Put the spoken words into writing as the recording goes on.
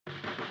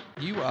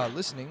You are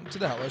listening to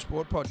the Hello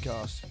Sport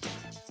podcast.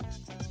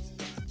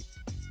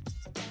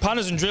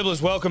 Punters and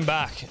dribblers, welcome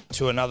back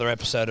to another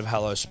episode of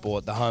Hello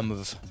Sport, the home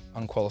of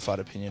unqualified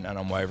opinion and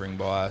unwavering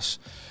bias.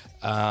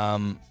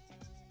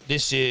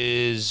 This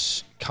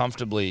is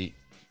comfortably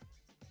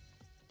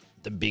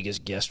the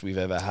biggest guest we've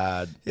ever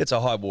had. It's a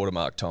high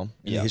watermark, Tom,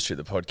 in the history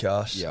of the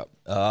podcast. Yep.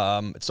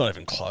 It's not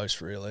even close,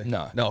 really.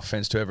 No. No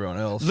offense to everyone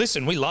else.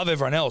 Listen, we love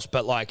everyone else,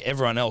 but like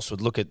everyone else would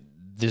look at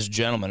this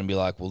gentleman and be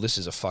like, well, this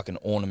is a fucking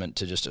ornament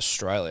to just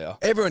Australia.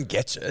 Everyone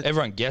gets it.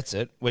 Everyone gets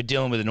it. We're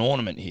dealing with an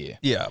ornament here.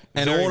 Yeah.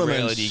 And Very ornaments,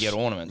 rarely do you get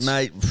ornaments.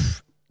 Mate,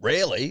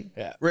 rarely.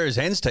 Yeah. Rare as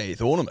hen's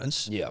teeth,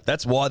 ornaments. Yeah.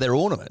 That's why they're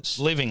ornaments.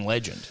 Living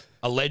legend.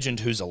 A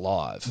legend who's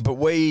alive. But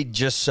we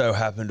just so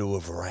happen to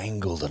have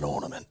wrangled an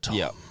ornament, Tom.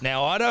 Yeah.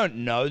 Now, I don't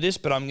know this,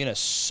 but I'm going to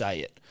say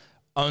it.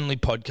 Only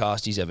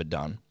podcast he's ever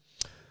done.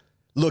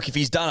 Look, if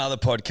he's done other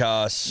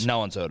podcasts, No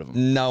one's heard of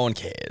him. no one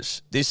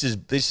cares. This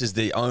is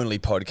the only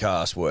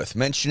podcast worth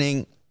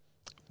mentioning.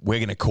 We're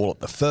going to call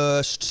it the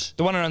first.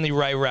 The one and only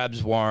Ray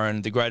Rabs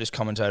Warren, the greatest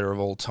commentator of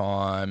all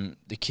time,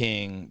 the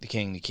king.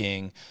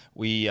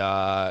 We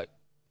got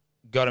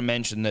to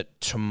mention that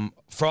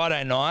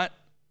Friday night,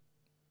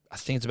 I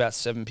think it's about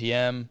 7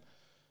 p.m.,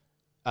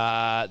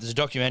 there's a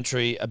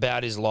documentary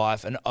about his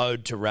life, an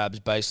ode to Rabs,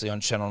 basically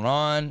on Channel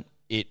 9.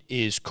 It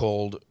is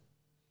called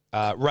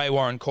Ray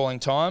Warren Calling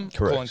Time.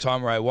 Correct. Calling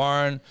Time, Ray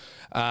Warren.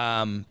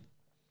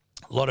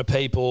 A lot of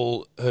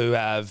people who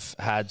have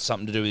had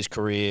something to do with his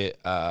career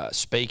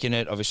speak in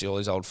it. Obviously, all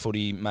his old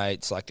footy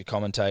mates, like the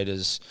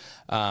commentators.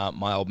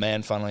 My old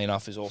man, funnily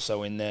enough, is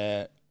also in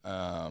there.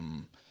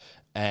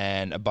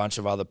 And a bunch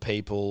of other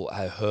people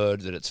have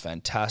heard that it's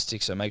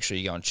fantastic, so make sure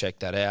you go and check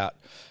that out.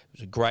 It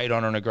was a great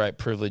honour and a great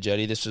privilege,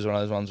 Eddie. This was one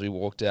of those ones we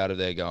walked out of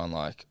there going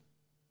like,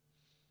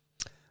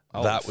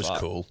 holy That was fuck.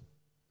 cool.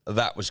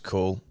 That was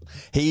cool.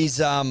 He's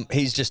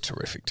just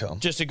terrific, Tom.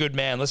 Just a good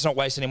man. Let's not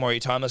waste any more of your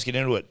time. Let's get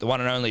into it. The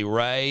one and only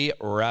Ray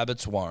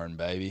Rabbits Warren,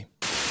 baby.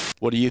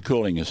 What are you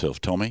calling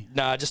yourself, Tommy?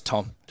 Nah, just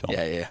Tom. Tom.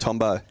 Yeah.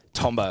 Tombo.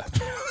 Tombo.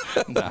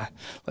 Nah,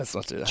 let's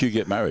not do that. Did you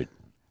get married?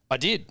 I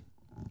did.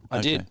 I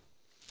Okay. did.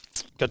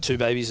 Got 2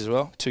 babies as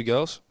well. 2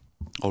 girls.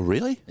 Oh,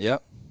 really?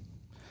 Yep.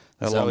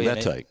 How long Zoe did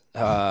that and-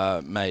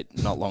 take?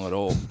 Mate, not long at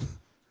all.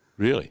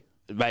 Really?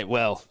 Mate,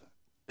 well,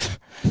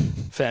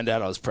 found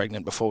out I was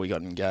pregnant before we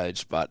got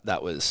engaged, but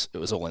it was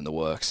all in the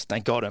works.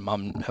 Thank God her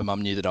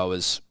mum knew that I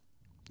was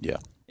Yeah.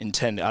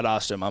 intended. I'd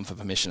asked her mum for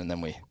permission, and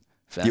then we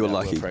found You were out we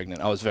lucky. were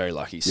pregnant. I was very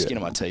lucky. Skin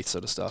of my teeth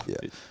sort of stuff. Yeah.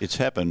 It's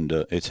happened.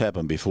 It's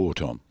happened before,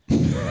 Tom.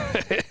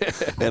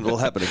 And it'll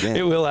happen again.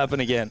 It will happen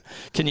again.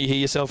 Can you hear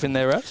yourself in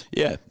there, Raps?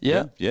 Yeah.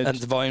 Yeah? Yeah. And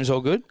the volume's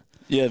all good?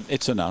 Yeah.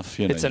 It's enough.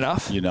 You know, It's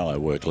enough? You know I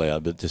work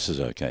loud, but this is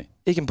okay.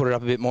 You can put it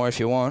up a bit more if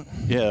you want.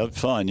 Yeah.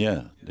 Fine.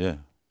 Yeah. Yeah.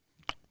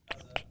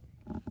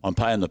 I'm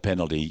paying the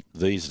penalty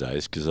these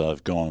days because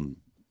I've gone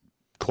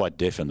quite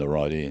deaf in the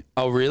right ear.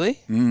 Oh, really?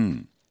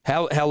 Mm.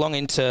 How long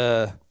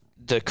into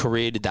the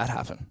career did that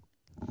happen?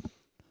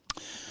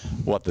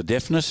 What, the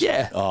deafness?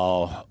 Yeah.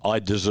 Oh, I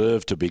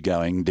deserve to be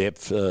going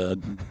deaf.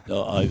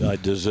 I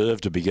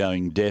deserve to be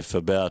going deaf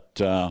about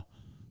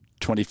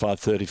 25,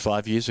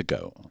 35 years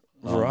ago.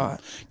 Right.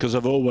 Because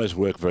I've always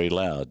worked very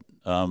loud.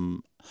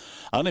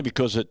 Only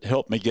because it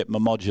helped me get my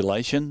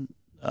modulation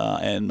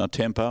and my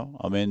tempo.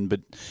 I mean,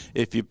 but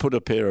if you put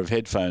a pair of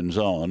headphones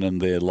on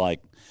and they're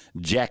like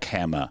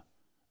jackhammer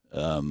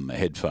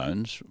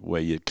headphones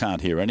where you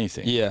can't hear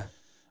anything, Yeah.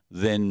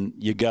 then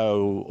you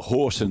go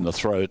hoarse in the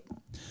throat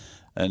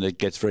and it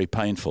gets very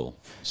painful.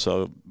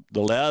 So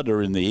the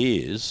louder in the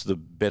ears, the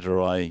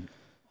better I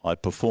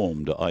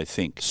performed, I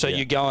think. So Yeah.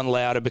 you're going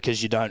louder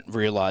because you don't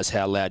realise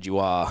how loud you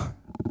are.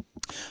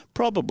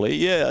 Probably,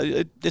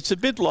 yeah. It's a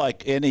bit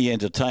like any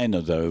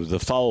entertainer, though, the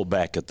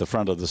fallback at the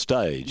front of the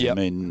stage. Yep. I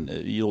mean,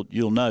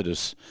 you'll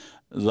notice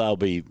they'll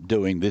be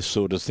doing this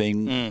sort of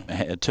thing,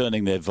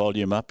 turning their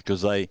volume up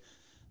because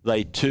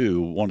they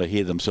too want to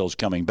hear themselves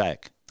coming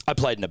back. I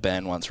played in a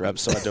band once, Rab,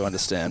 so I do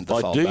understand the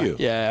Oh, do fallback. you?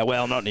 Yeah,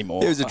 well, not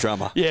anymore. He was a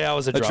drummer. Yeah, I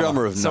was a drummer.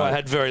 drummer of So I note.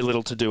 had very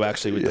little to do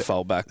actually with the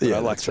fallback, but Yeah, I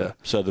like that's to. right.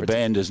 So the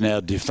band is now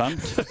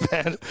defunct.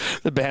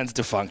 The band's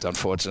defunct,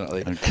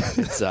 unfortunately.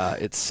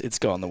 It's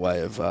gone the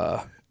way of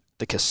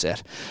the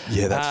cassette.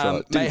 Yeah, that's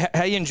right. Mate,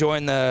 how are you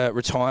enjoying the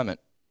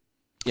retirement?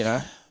 You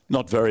know?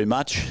 Not very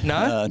much.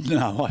 No?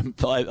 No.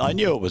 I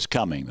knew it was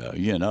coming, though.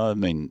 You know, I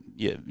mean,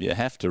 you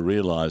have to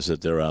realise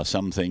that there are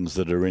some things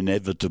that are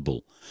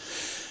inevitable.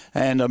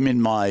 And I'm in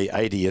my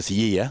 80th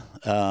year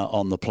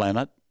on the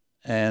planet,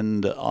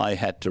 and I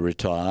had to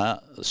retire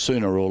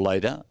sooner or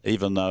later,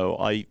 even though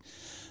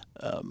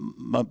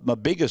my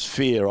biggest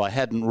fear, I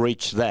hadn't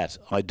reached that,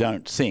 I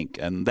don't think,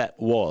 and that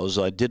was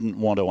I didn't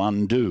want to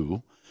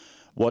undo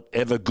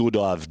whatever good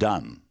I've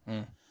done.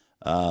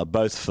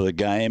 Both for the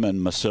game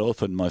and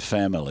myself and my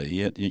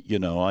family. You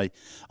know,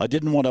 I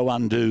didn't want to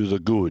undo the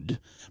good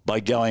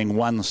by going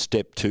one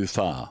step too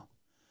far.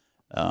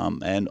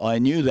 And I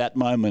knew that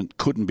moment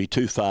couldn't be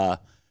too far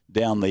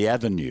down the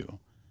avenue,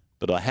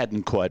 but I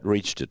hadn't quite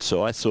reached it.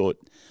 So I thought,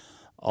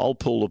 I'll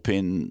pull the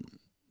pin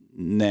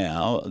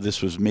now,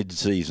 this was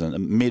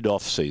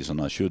mid-off-season,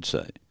 I should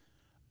say,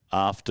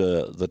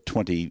 after the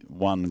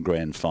 21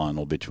 grand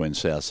final between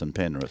South and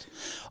Penrith.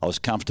 I was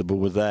comfortable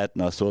with that,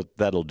 and I thought,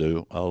 that'll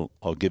do.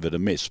 I'll give it a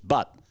miss.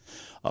 But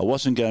I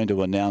wasn't going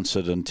to announce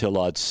it until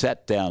I'd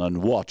sat down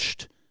and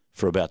watched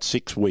for about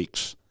 6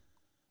 weeks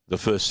the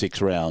first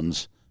 6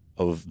 rounds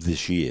of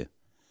this year.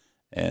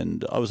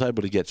 And I was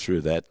able to get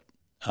through that.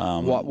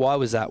 Why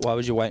was that? Why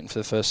was you waiting for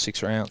the first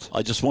 6 rounds?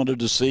 I just wanted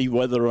to see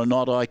whether or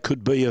not I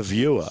could be a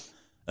viewer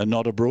and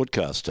not a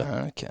broadcaster.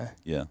 Oh, okay.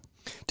 Yeah.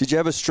 Did you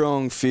have a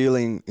strong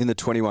feeling in the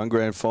 21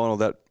 grand final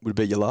that would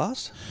be your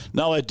last?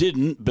 No, I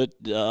didn't, but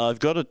I've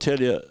got to tell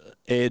you,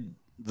 Ed,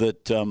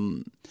 that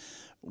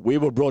we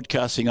were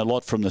broadcasting a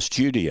lot from the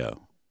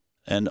studio,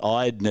 and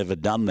I'd never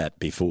done that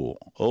before.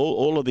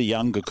 All of the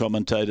younger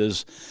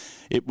commentators,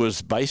 it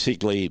was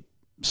basically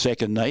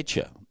second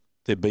nature.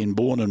 They've been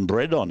born and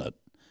bred on it.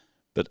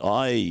 But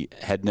I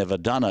had never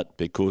done it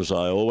because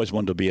I always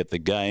wanted to be at the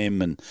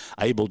game and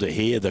able to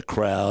hear the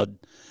crowd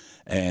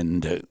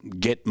and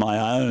get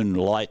my own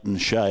light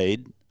and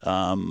shade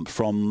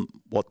from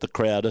what the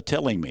crowd are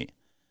telling me.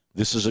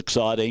 This is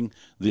exciting.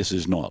 This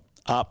is not.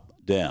 Up,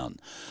 down.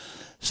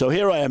 So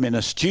here I am in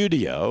a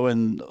studio,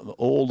 and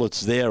all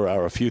that's there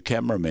are a few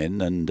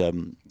cameramen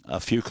and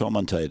a few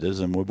commentators,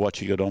 and we're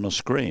watching it on a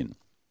screen.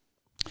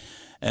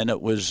 And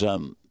it was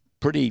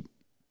pretty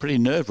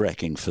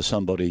nerve-wracking for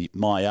somebody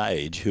my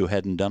age who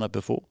hadn't done it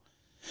before.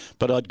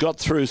 But I'd got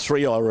through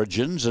 3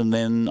 Origins, and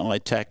then I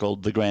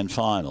tackled the grand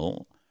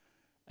final,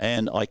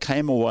 and I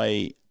came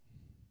away,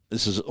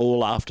 this is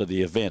all after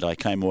the event, I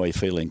came away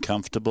feeling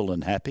comfortable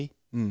and happy.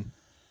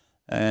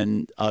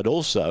 And I'd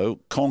also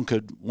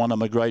conquered one of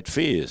my great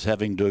fears,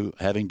 having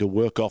to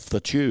work off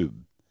the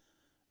tube.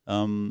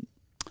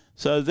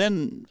 So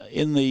then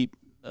in the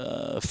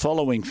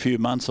following few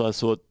months, I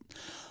thought,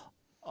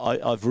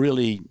 I've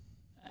really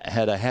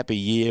had a happy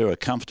year, a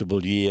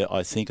comfortable year.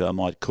 I think I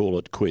might call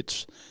it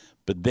quits.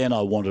 But then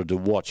I wanted to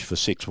watch for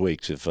 6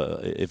 weeks, if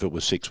it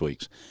was 6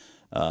 weeks,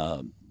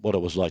 what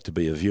it was like to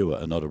be a viewer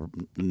and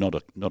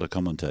not a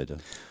commentator.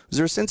 Was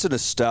there a sense of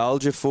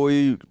nostalgia for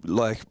you,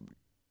 like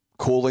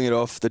calling it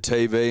off the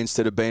TV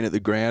instead of being at the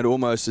ground,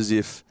 almost as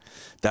if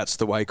that's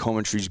the way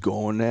commentary's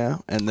gone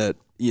now, and that,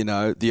 you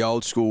know, the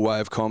old school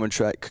way of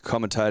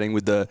commentating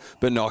with the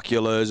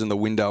binoculars and the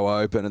window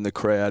open and the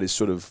crowd is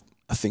sort of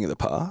a thing of the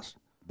past?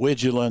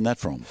 Where'd you learn that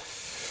from?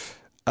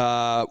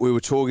 We were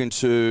talking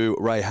to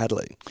Ray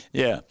Hadley.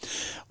 Yeah.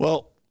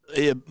 Well,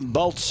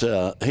 Bolts,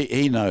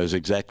 he knows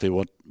exactly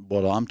what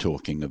I'm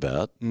talking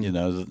about. You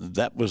know,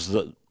 that was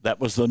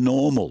the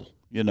normal.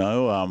 You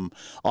know,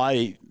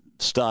 I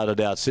started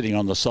out sitting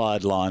on the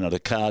sideline at a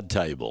card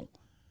table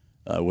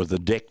with a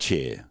deck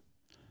chair,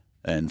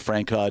 and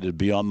Frank Hyde would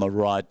be on my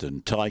right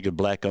and Tiger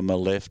Black on my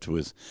left,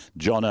 with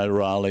John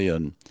O'Reilly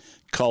and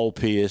Cole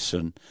Pearce,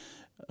 and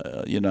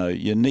you know,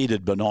 you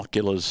needed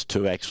binoculars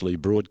to actually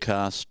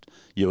broadcast.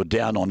 You were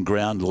down on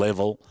ground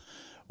level,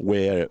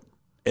 where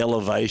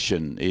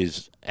elevation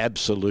is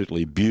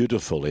absolutely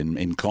beautiful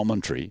in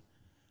commentary,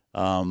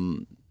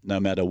 no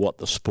matter what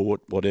the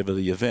sport, whatever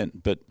the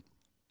event. But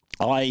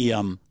I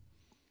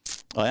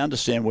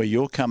understand where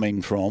you're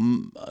coming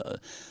from.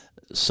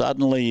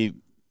 Suddenly,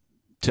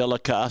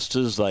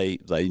 telecasters,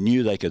 they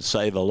knew they could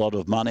save a lot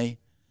of money.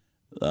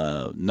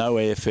 No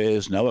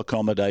airfares, no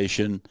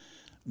accommodation.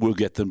 We'll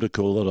get them to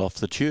call it off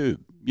the tube.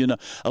 You know,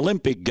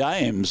 Olympic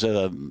Games,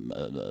 a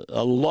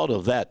lot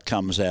of that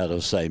comes out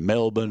of, say,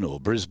 Melbourne or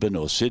Brisbane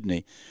or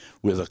Sydney,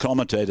 with a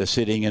commentator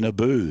sitting in a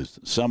booth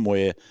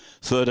somewhere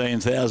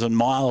 13,000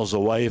 miles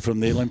away from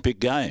the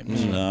Olympic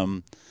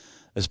Games.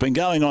 It's been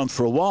going on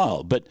for a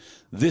while, but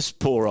this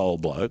poor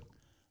old bloke,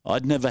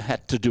 I'd never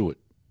had to do it.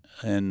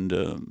 And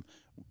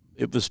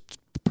it was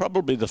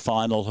probably the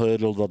final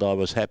hurdle that I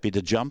was happy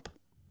to jump.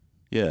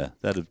 Yeah,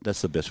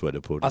 that's the best way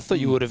to put it. I thought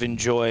you would have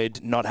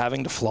enjoyed not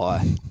having to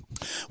fly.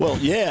 Well,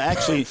 yeah,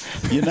 actually,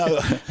 you know,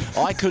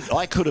 I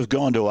could have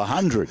gone to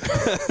 100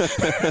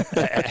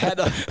 had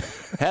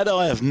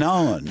I have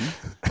known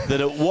that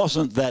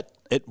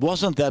it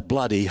wasn't that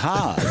bloody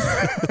hard.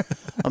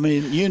 I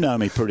mean, you know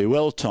me pretty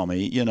well, Tommy.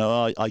 You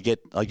know, I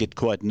get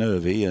quite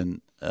nervy, and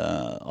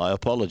I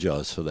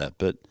apologise for that.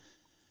 But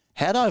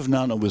had I have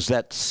known it was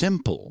that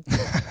simple.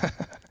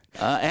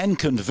 And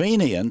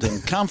convenient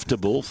and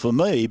comfortable for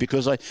me,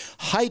 because I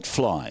hate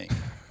flying.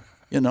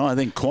 You know, I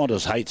think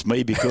Qantas hates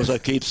me because I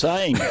keep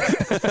saying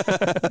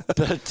it.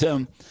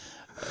 But,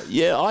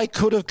 yeah, I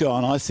could have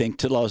gone, I think,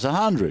 till I was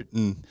 100.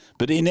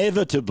 But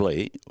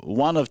inevitably,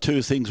 one of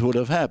two things would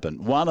have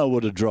happened. One, I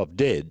would have dropped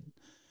dead.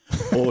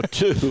 Or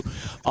two,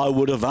 I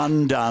would have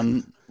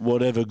undone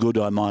whatever good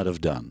I might have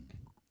done.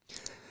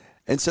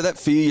 And so that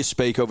fear you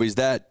speak of, is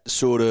that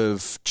sort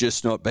of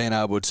just not being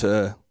able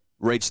to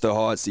reach the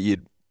heights that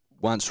you'd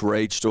once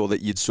reached, or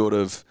that you'd sort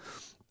of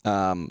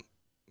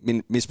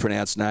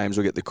mispronounce names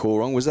or get the call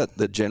wrong? Was that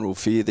the general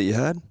fear that you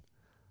had?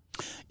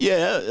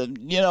 Yeah,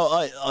 you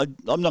know,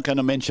 I'm not going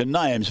to mention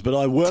names, but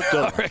I worked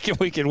on... I reckon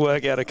we can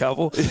work out a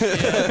couple.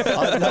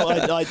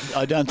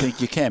 I don't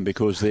think you can,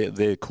 because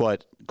they're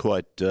quite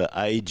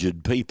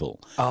aged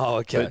people. Oh,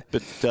 okay.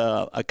 But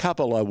a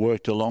couple I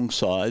worked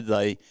alongside,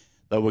 they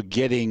were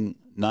getting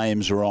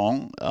names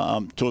wrong.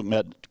 I'm talking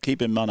about.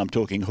 Keep in mind, I'm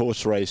talking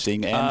horse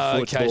racing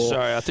and football. Okay,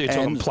 sorry. I thought you were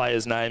talking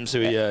players' names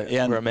who were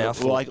a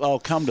mouthful. Well, I'll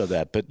come to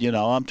that. But,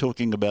 I'm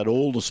talking about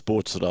all the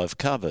sports that I've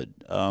covered.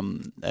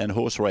 And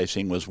horse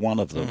racing was one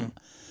of them. Mm.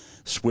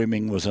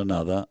 Swimming was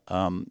another.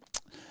 And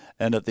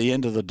at the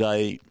end of the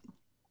day,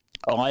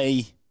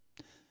 I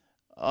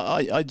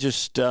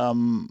just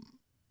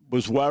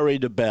was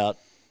worried about,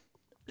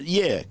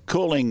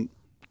 calling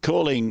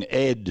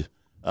Ed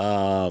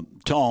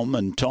Tom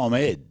and Tom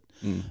Ed,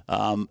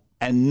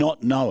 and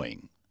not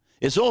knowing.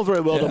 It's all very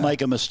well to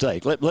make a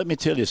mistake. Let me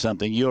tell you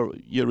something.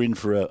 You're in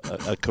for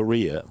a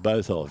career,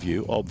 both of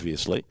you,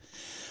 obviously.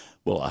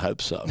 Well, I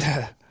hope so.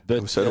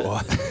 But so do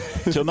I.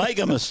 To make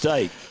a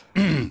mistake,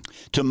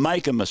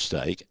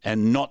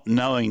 and not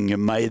knowing you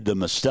made the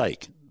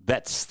mistake,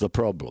 that's the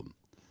problem.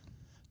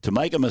 To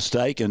make a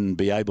mistake and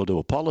be able to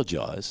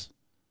apologise,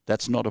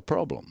 that's not a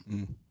problem.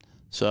 Mm.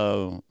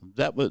 So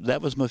that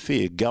was my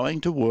fear, going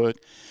to work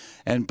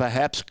and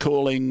perhaps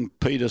calling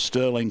Peter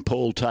Sterling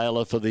Paul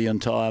Taylor for the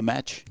entire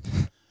match.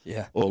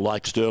 Yeah. Or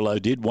like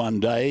Sterlo did one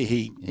day,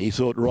 he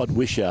thought Rod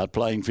Wishart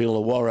playing for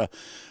Illawarra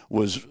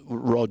was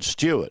Rod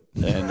Stewart,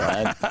 and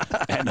I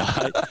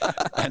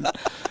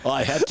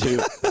had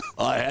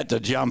to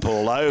jump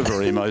all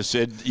over him. I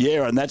said,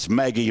 "Yeah, and that's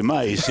Maggie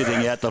May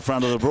sitting out the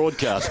front of the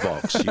broadcast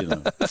box."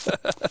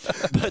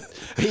 But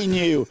he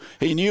knew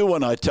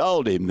when I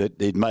told him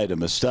that he'd made a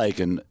mistake,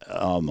 and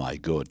oh my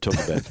God,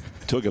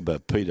 talk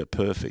about Peter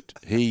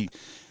Perfect. He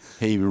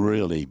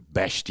really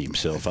bashed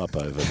himself up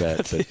over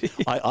that.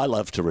 But I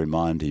love to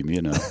remind him,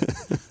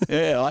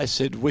 Yeah, I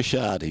said,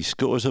 Wishart, he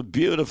scores a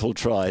beautiful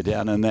try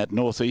down in that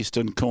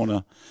northeastern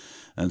corner.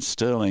 And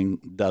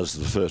Sterling does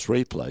the first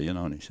replay,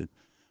 and he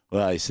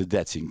said,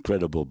 that's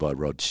incredible by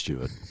Rod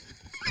Stewart.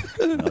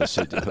 And I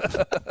said,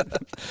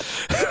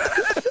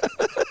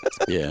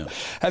 yeah.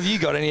 Have you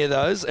got any of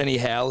those, any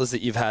howlers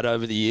that you've had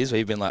over the years where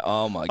you've been like,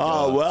 oh, my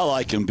God? Oh, well,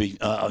 I can be,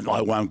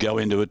 I won't go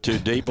into it too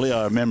deeply.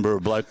 I remember a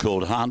bloke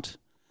called Hunt.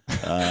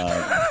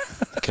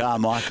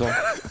 Carmichael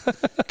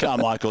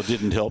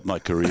didn't help my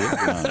career.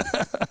 No.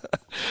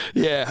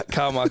 Yeah,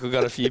 Carmichael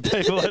got a few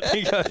people, I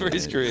think, over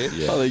his career.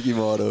 Yeah. I think you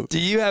might have. Do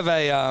you have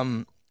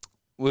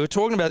we were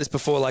talking about this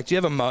before, do you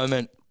have a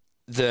moment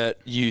that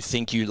you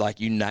think you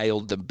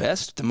nailed the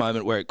best, the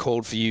moment where it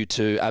called for you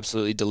to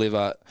absolutely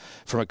deliver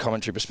from a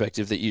commentary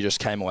perspective that you just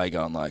came away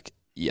going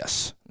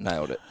yes,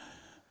 nailed it?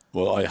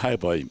 Well, I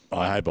hope I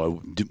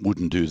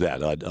wouldn't do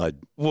that. I'd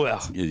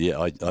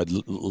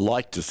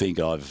like to think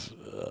I've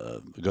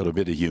got a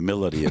bit of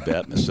humility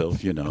about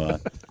myself.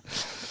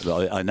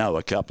 I know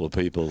a couple of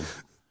people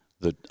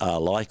that are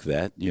like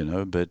that.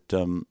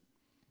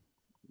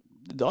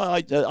 But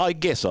I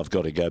guess I've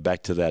got to go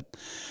back to that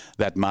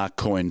Mark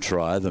Coyne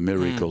try, the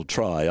miracle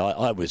try.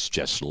 I was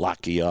just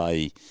lucky.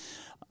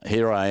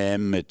 Here I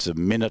am. It's a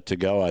minute to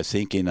go, I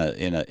think, in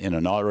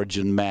an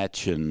Origin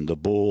match, and the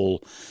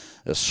ball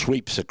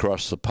sweeps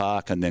across the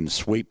park and then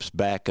sweeps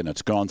back, and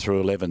it's gone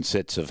through 11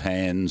 sets of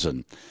hands,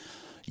 and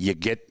you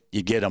get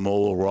them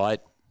all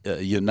right.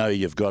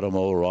 You've got them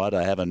all right.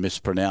 I haven't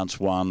mispronounced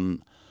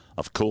one.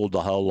 I've called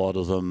the whole lot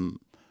of them,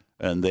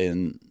 and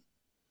then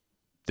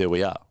there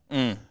we are.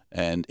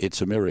 And it's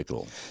a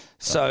miracle.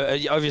 So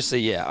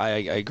obviously, I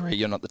agree.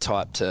 You're not the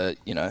type to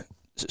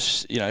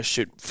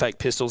shoot fake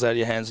pistols out of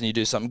your hands and you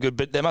do something good,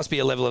 but there must be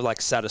a level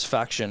of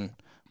satisfaction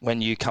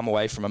when you come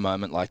away from a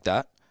moment like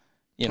that.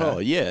 Oh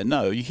yeah,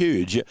 no,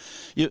 huge.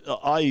 You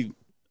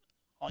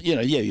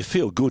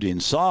feel good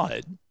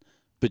inside,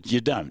 but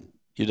you don't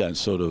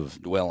sort of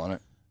dwell on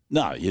it.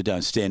 No, you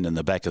don't stand in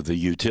the back of the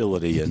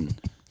utility and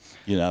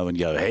and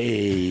go,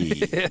 hey.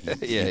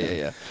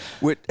 Yeah.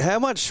 How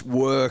much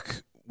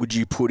work would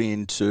you put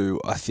into,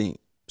 I think,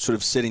 sort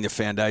of setting the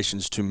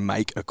foundations to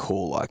make a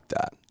call like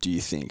that, do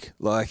you think?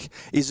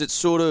 Is it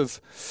sort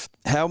of,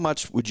 how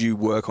much would you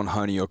work on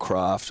honing your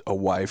craft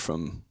away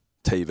from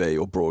TV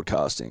or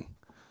broadcasting?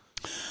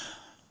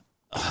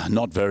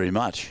 Not very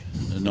much,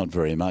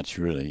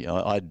 really.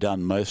 I'd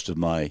done most of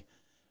my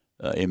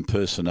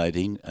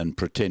impersonating and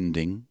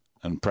pretending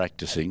and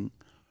practicing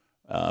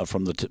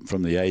from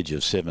the age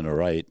of 7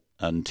 or 8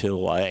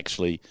 until I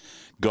actually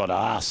got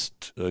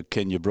asked,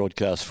 can you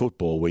broadcast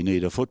football? We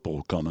need a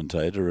football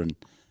commentator. And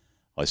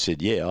I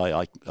said, yeah,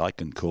 I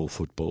can call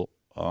football,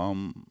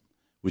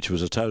 which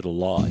was a total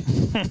lie.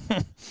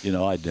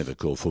 I'd never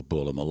called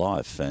football in my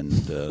life. And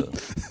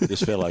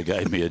this fellow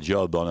gave me a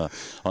job on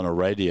a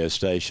radio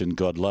station,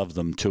 God love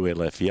them,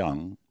 2LF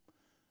Young.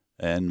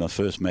 And my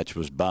first match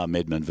was Bar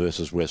Medman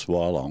versus West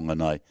Wyalong,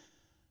 and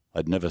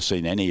I'd never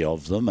seen any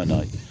of them,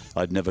 and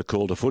I'd never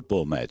called a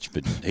football match.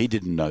 But he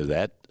didn't know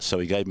that, so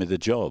he gave me the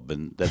job,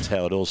 and that's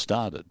how it all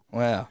started.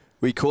 Wow.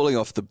 Were you calling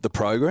off the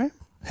program?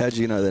 How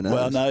do you know their names?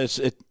 Well, no, it's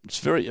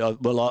very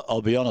well.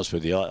 I'll be honest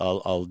with you.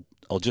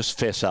 I'll just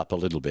fess up a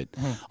little bit.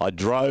 I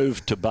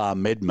drove to Bar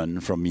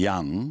Medman from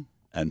Young,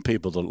 and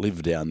people that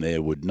live down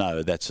there would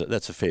know that's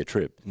a fair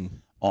trip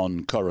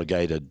on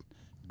corrugated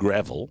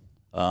gravel,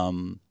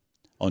 On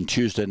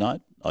Tuesday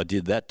night, I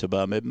did that to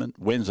Barmedman.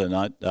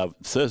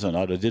 Thursday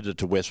night, I did it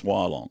to West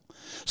Wyalong.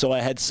 So I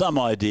had some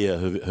idea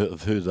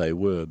of who they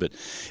were. But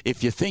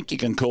if you think you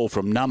can call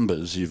from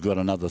numbers, you've got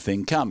another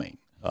thing coming.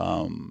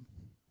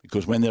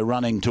 Because when they're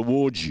running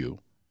towards you,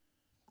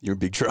 You're in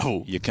big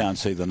trouble. you can't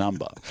see the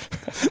number.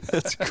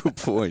 That's a good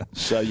point.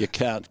 So you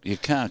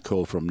can't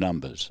call from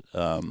numbers.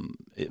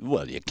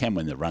 Well, you can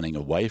when they're running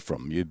away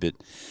from you, but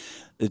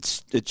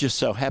it just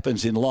so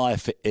happens in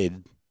life,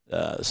 Ed,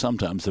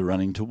 sometimes they're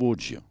running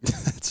towards you.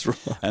 That's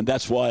right. And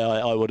that's why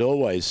I would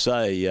always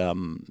say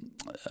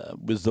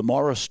with the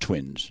Morris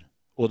twins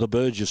or the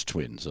Burgess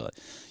twins,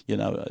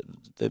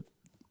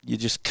 you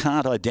just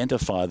can't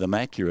identify them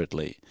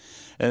accurately.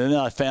 And then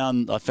I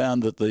found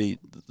that the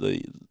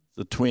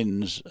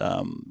twins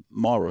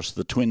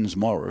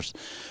Morris,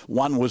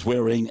 one was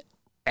wearing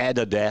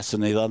Adidas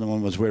and the other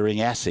one was wearing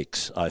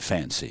Asics, I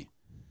fancy.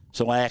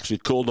 So I actually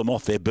called them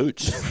off their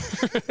boots.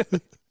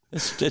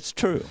 It's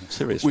true,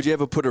 seriously. Would you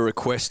ever put a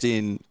request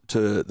in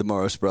to the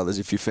Morris brothers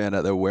if you found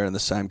out they were wearing the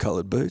same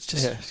coloured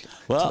boots?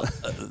 Well,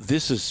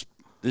 this is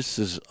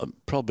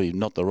probably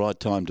not the right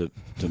time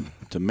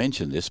to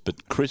mention this,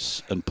 but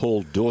Chris and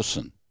Paul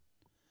Dawson.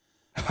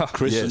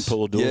 And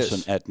Paul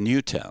Dawson at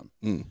Newtown.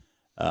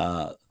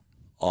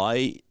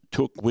 I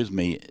took with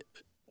me,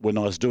 when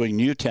I was doing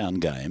Newtown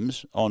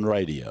games on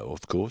radio,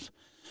 of course,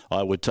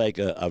 I would take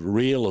a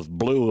reel of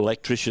blue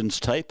electrician's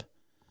tape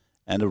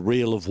and a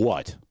reel of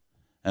white.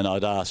 And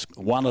I'd ask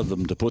one of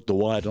them to put the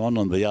white on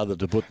and the other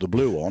to put the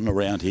blue on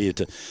around here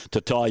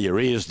to tie your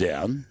ears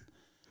down.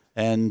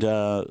 And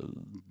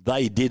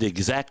they did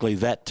exactly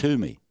that to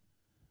me.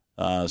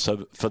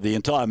 So for the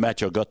entire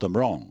match, I got them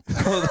wrong.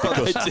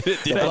 Because They did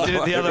it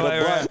the other way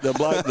around. The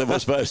bloke that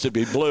was supposed to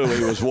be blue,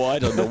 he was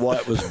white, and the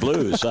white was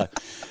blue. So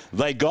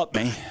they got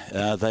me.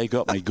 They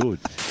got me good.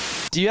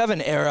 Do you have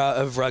an era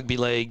of rugby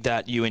league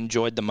that you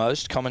enjoyed the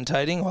most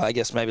commentating? Well, I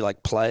guess maybe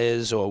like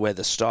players or where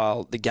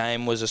the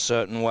game was a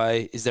certain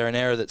way. Is there an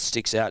era that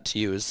sticks out to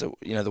you as the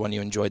one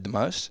you enjoyed the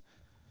most?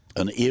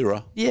 An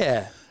era?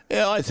 Yeah.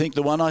 Yeah, I think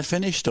the one I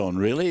finished on,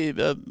 really.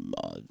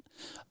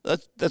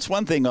 That's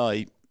one thing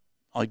I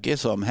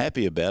guess I'm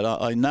happy about.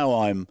 I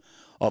know I'm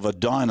of a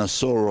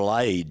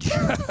dinosaurial age,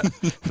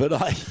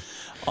 but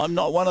I'm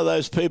not one of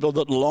those people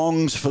that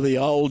longs for the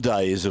old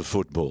days of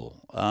football.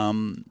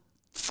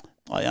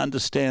 I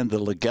understand the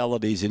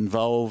legalities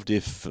involved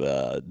if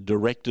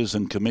directors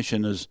and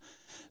commissioners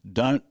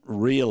don't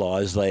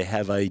realise they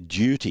have a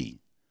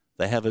duty.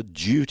 They have a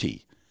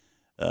duty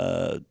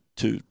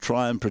to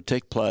try and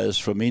protect players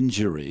from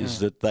injuries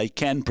that they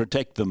can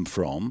protect them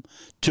from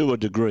to a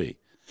degree.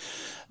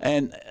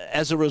 And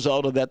as a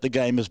result of that, the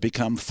game has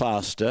become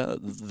faster.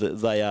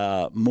 They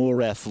are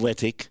more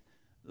athletic.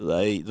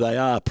 They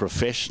are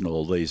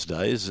professional these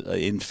days.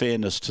 In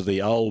fairness to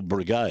the old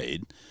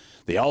brigade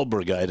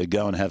would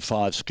go and have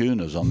 5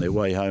 schooners on their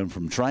way home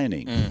from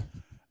training.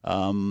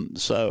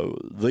 So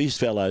these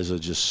fellows are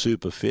just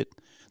super fit.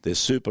 They're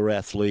super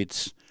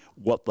athletes.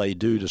 What they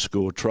do to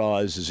score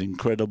tries is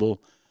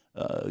incredible.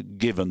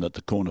 Given that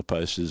the corner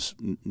post is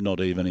not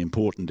even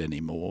important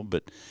anymore.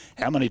 But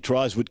how many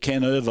tries would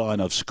Ken Irvine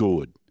have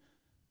scored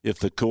if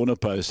the corner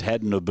post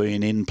hadn't have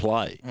been in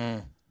play?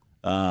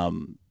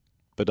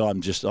 But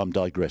I'm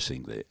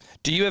digressing there.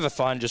 Do you ever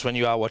find just when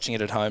you are watching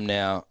it at home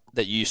now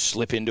that you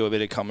slip into a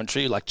bit of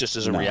commentary, like just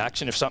as a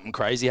reaction if something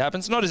crazy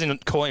happens? Not as in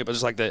calling it, but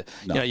just like you're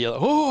like,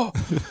 oh.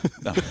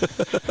 No.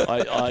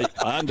 I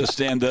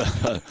understand the.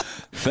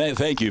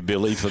 Thank you,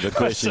 Billy, for the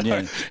question.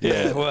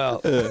 Yeah.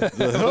 Well, we'll get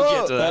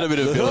to that. Had a bit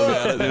of Bill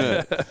about it,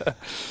 didn't it?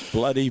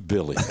 Bloody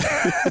Billy.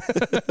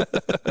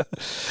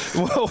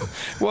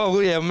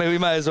 well, yeah. We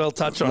may as well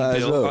touch on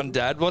Bill, on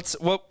Dad. What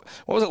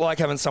was it like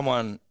having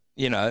someone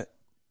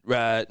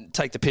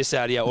take the piss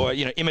out of you or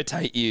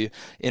imitate you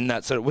in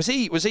that sort of? Was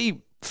he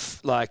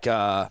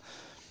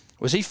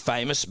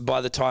famous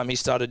by the time he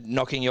started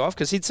knocking you off?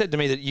 Because he'd said to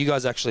me that you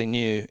guys actually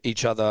knew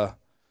each other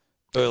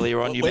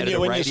earlier on. You met at a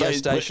radio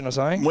station or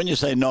something? When you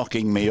say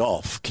knocking me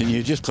off, can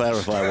you just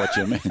clarify what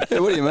you mean? What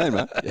do you mean,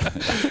 man?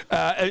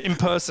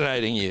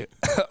 Impersonating you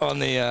on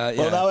the...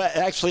 Well, no,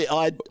 actually,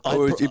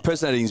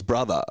 impersonating his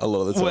brother a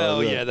lot of the time.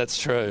 Well, yeah, that's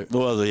true.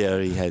 Well, yeah,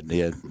 he had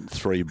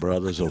 3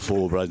 brothers or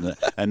 4 brothers,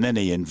 and then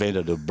he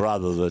invented a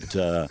brother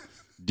that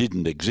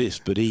didn't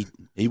exist, but he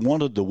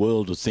wanted the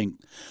world to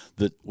think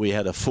that we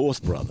had a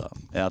 4th brother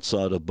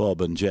outside of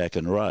Bob and Jack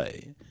and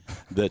Ray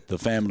that the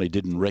family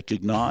didn't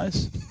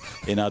recognise.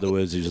 In other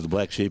words, he was the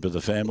black sheep of the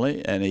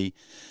family, and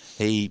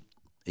he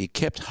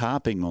kept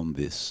harping on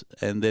this.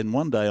 And then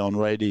one day on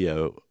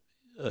radio,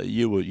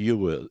 you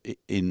were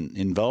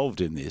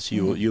involved in this.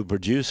 You were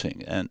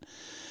producing, and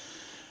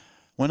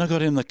when I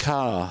got in the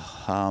car,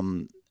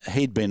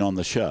 he'd been on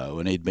the show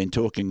and he'd been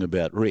talking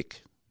about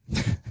Rick,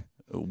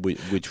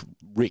 which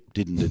Rick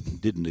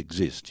didn't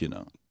exist,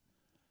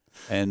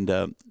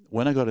 And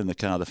when I got in the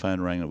car, the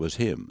phone rang. It was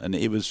him, and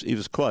he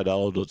was quite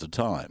old at the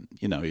time.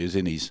 He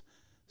was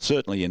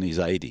certainly in his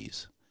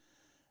 80s,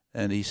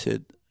 and he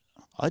said,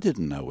 I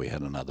didn't know we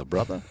had another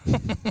brother.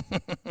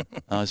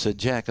 I said,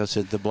 Jack,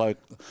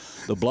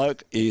 the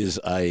bloke is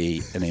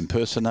an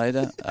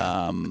impersonator,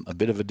 a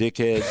bit of a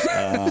dickhead.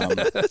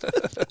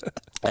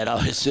 And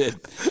I said,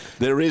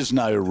 there is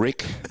no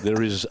Rick. There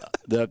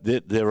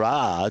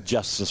are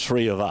just the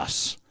three of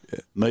us,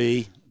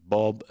 me,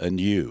 Bob, and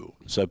you.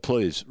 So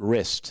please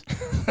rest.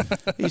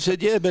 He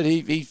said, yeah, but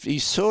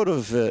he's sort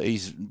of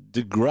he's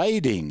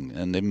degrading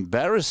and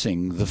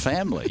embarrassing the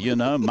family,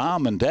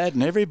 Mum and Dad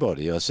and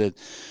everybody. I said,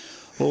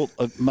 well,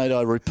 mate,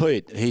 I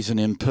repeat, he's an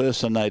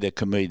impersonator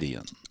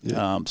comedian.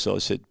 Yeah. So I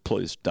said,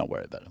 please don't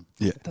worry about him.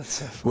 Yeah. That's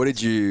so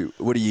funny.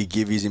 What do you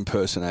give his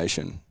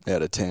impersonation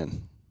out of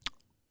 10?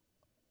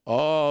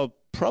 Oh,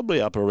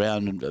 probably up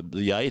around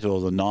the 8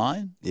 or the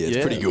 9. Yeah, it's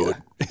pretty good.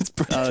 Yeah. It's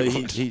pretty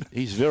good.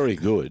 He's very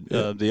good.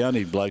 Yeah. The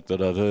only bloke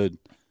that I've heard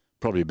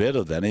probably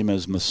better than him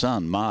is my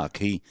son, Mark.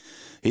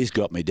 He's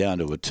got me down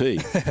to a T.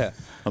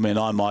 I mean,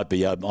 I might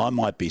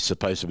be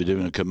supposed to be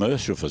doing a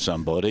commercial for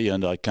somebody,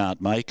 and I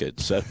can't make it.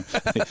 So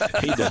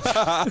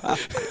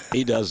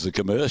he does the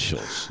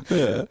commercials.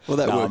 Yeah, well,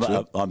 that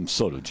works. I'm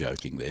sort of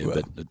joking there,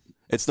 but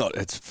it's not.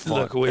 It's fine.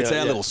 Look, it's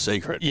our little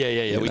secret.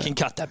 Yeah. We can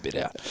cut that bit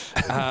out.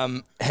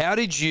 How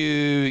did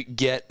you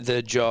get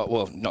the job?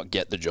 Well, not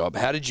get the job.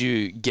 How did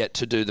you get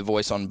to do the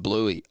voice on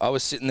Bluey? I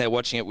was sitting there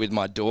watching it with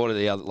my daughter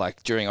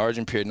during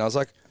Origin period, and I was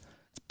like,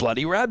 it's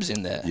bloody Rabs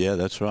in there. Yeah,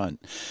 that's right.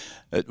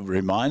 It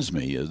reminds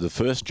me, the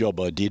first job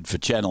I did for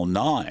Channel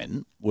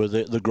 9 were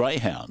the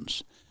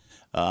Greyhounds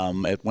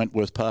at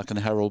Wentworth Park and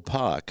Harold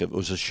Park. It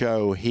was a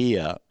show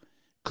here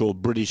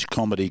called British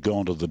Comedy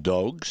Gone to the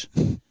Dogs,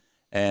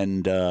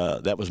 and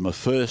that was my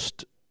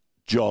first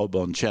job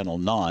on Channel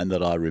 9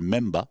 that I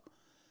remember.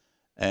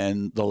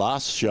 And the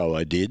last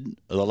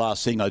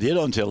thing I did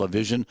on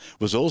television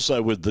was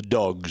also with the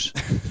Dogs,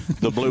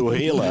 the Blue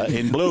Heeler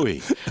in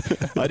Bluey.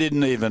 I'd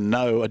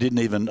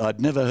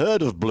never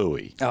heard of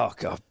Bluey. Oh,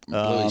 God,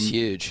 Bluey's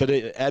huge. But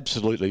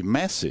absolutely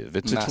massive.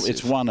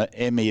 It's won an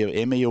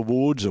Emmy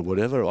Awards or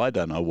whatever. I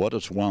don't know what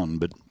it's won,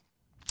 but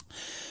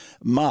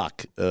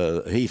Mark,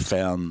 he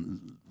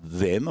found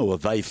them, or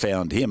they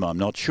found him, I'm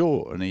not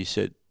sure, and he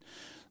said,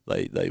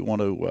 they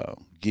want to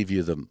give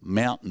you the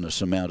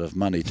mountainous amount of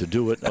money to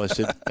do it. I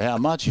said, how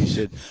much? He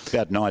said,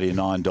 about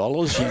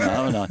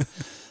 $99,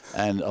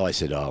 and I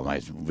said, oh,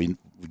 mate, we've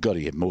got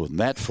to get more than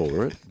that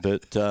for it.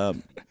 But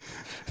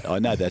I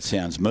know that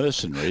sounds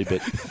mercenary,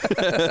 but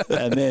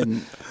and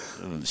then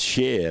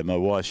Cher, my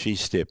wife, she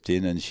stepped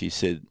in and she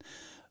said,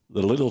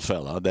 the little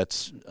fella,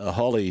 that's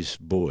Holly's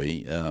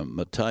boy,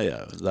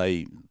 Mateo,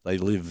 they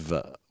live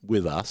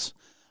with us,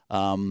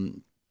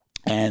 and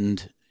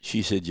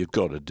she said, you've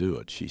got to do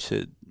it. She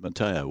said,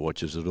 Mateo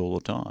watches it all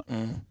the time.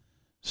 Mm.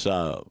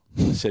 So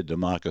I said to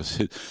Mark, I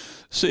said,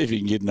 see if you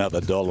can get another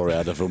 $1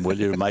 out of him, will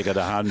you? Make it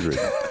 100.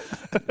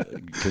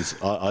 Because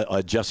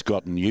I'd just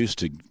gotten used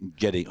to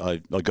getting, I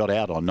got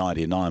out on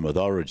 99 with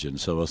Origin,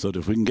 so I thought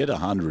if we can get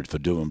 100 for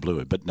doing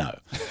Bluey, but no,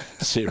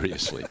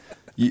 seriously.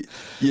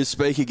 You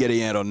speak of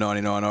getting out on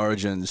 99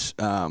 Origins.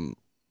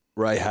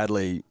 Ray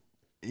Hadley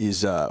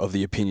is of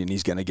the opinion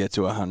he's going to get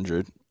to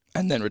 100.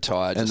 And then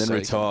retire.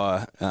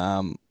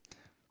 How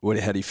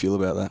do you feel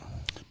about that?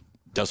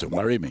 Doesn't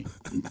worry me.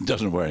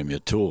 Doesn't worry me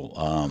at all.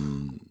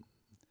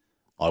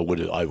 I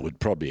would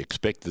probably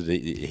expect that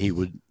he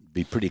would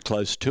be pretty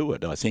close to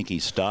it. I think he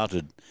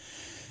started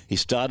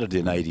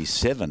in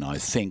 87, I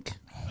think,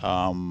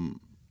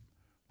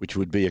 which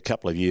would be a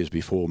couple of years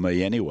before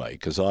me anyway,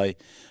 because I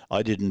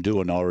didn't do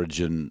an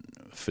Origin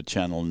for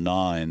Channel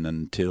 9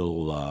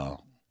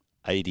 until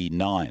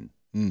 89.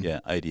 Yeah,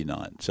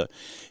 89. So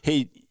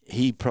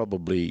he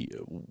probably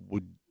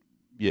would.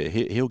 Yeah,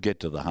 he'll get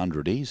to the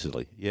 100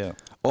 easily. Yeah.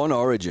 On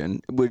Origin,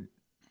 would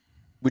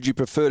you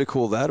prefer to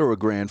call that or a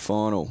grand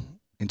final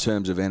in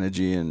terms of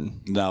energy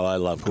and? No, I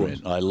love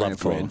grand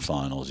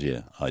finals.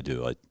 Yeah, I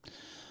do.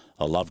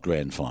 I love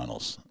grand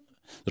finals.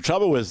 The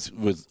trouble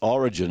with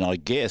Origin, I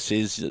guess,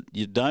 is that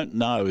you don't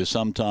know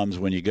sometimes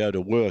when you go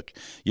to work.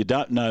 You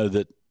don't know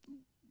that.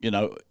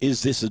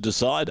 Is this a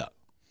decider?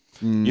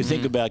 Mm-hmm. You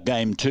think about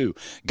Game 2.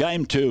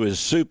 Game 2 is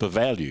super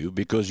value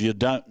because you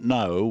don't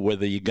know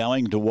whether you're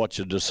going to watch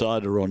a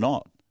decider or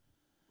not.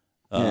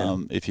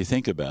 If you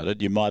think about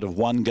it, you might have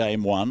won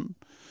Game 1,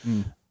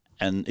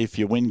 and if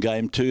you win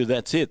Game 2,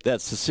 that's it.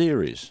 That's the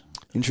series.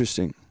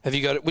 Interesting. Have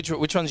you got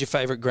which one's your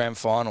favourite grand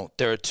final?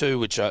 There are two,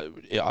 which I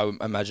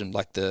imagine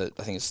I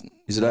think it's.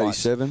 Is it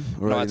 87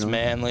 or Knights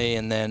Manly,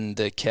 and then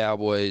the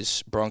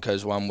Cowboys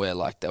Broncos one where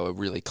they were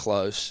really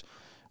close.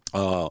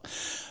 Oh.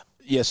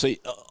 Yeah, see,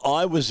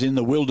 I was in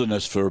the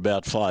wilderness for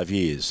about 5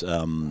 years.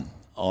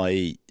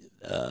 I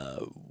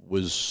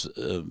was,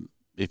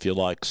 if you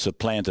like,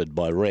 supplanted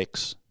by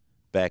Rex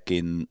back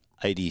in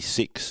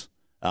 86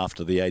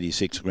 after the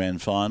 86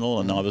 grand final,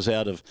 and I was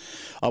out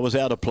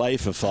of play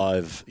for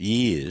 5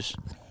 years.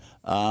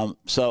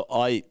 So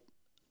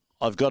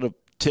I've got to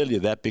tell you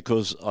that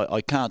because I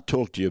can't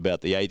talk to you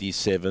about the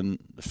 87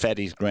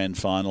 Fatties grand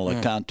final.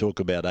 I can't talk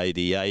about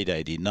 88,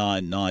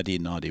 89, 90,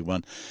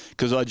 91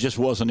 because I just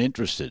wasn't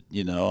interested.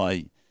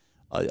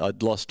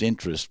 I'd lost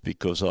interest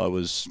because I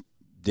was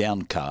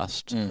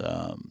downcast.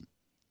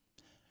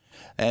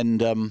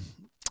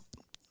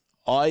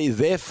 I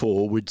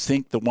therefore would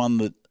think the one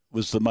that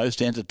was the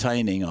most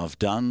entertaining I've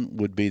done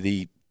would be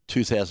the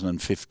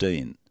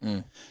 2015.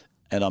 And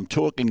I'm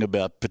talking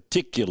about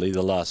particularly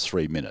the last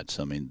 3 minutes.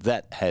 I mean,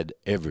 that had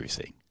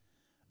everything.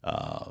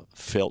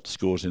 Felt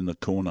scores in the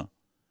corner,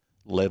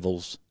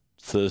 levels.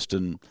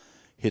 Thurston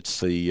hits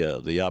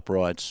the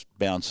uprights,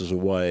 bounces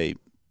away,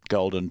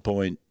 golden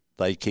point.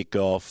 They kick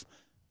off.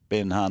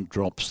 Ben Hunt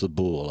drops the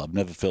ball. I've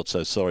never felt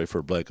so sorry for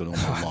a bloke in all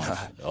my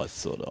life. I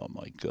thought, oh,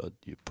 my God,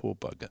 you poor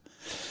bugger.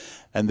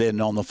 And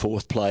then on the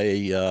fourth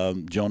play,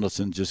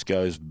 Jonathan just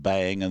goes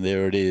bang, and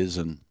there it is,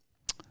 and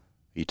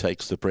he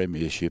takes the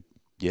premiership.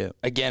 Yeah.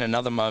 Again,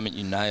 another moment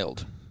you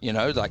nailed. You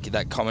know, like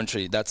that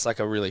commentary, that's like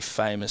a really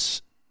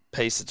famous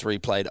piece that's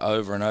replayed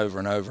over and over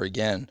and over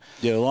again.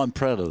 Yeah, well, I'm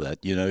proud of that,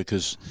 you know,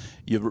 because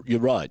you're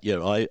right.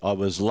 Yeah, I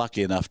was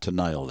lucky enough to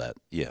nail that.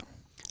 Yeah.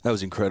 That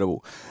was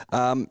incredible.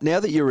 Now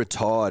that you're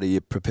retired, are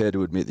you prepared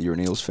to admit that you're an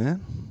Eels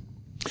fan?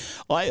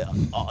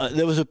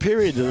 There was a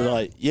period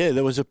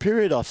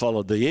that I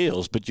followed the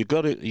Eels, but you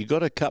got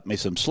to cut me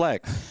some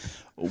slack.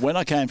 When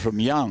I came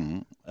from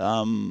Young,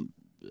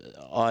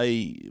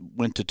 I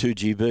went to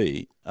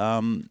 2GB,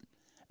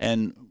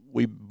 and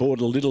we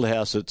bought a little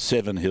house at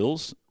Seven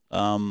Hills.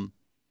 Then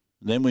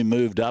we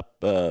moved up.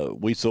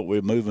 We thought we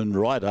were moving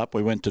right up.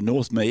 We went to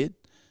Northmead,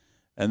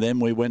 and then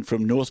we went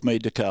from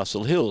Northmead to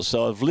Castle Hills.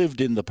 So I've lived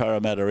in the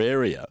Parramatta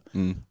area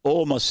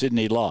all my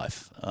Sydney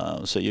life.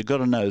 So you've got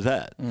to know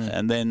that.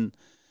 And then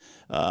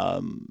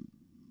a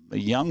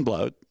young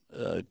bloke,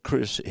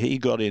 Chris, he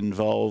got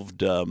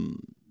involved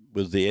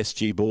with the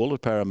SG Ball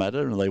at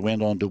Parramatta, and they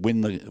went on to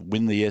win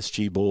the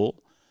SG Ball.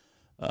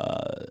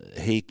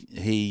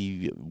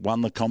 He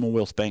won the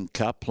Commonwealth Bank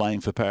Cup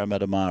playing for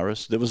Parramatta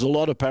Maris. There was a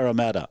lot of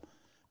Parramatta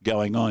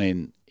going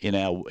on in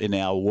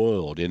our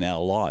world, in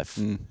our life.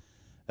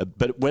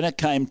 But when it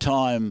came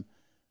time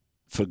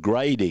for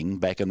grading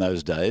back in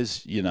those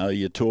days, you know,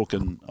 I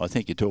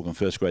think you're talking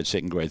first grade,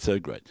 second grade,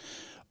 third grade,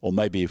 or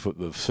maybe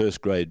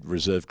first grade,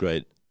 reserve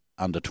grade,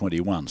 under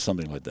 21,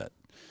 something like that.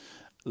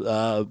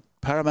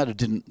 Parramatta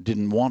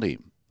didn't want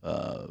him,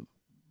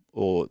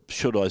 or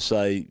should I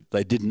say,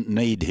 they didn't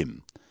need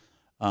him.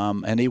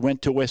 And he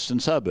went to Western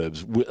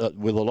Suburbs with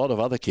a lot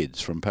of other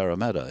kids from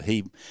Parramatta.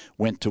 He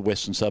went to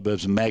Western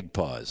Suburbs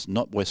Magpies,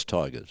 not West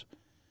Tigers.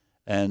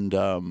 And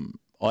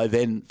I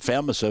then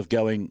found myself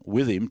going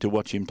with him to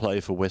watch him play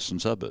for Western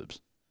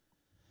Suburbs.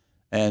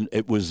 And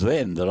it was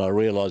then that I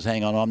realised,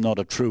 hang on, I'm not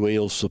a true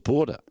Eels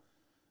supporter.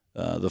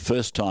 The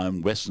first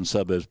time Western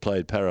Suburbs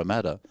played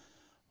Parramatta,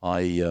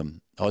 I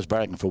was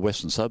barracking for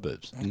Western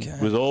Suburbs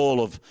with all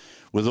of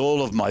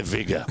my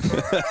vigour.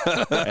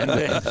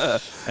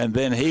 and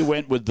then he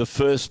went with the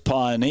first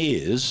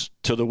Pioneers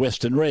to the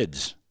Western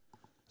Reds.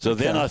 So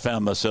then I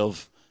found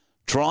myself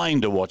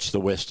trying to watch the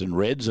Western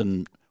Reds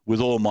and with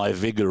all my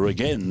vigour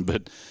again,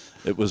 but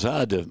it was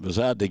hard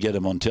to get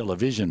them on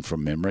television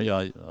from memory.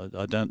 I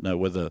don't know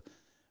whether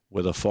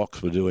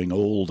Fox were doing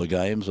all the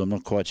games. I'm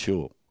not quite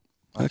sure.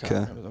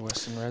 Okay. The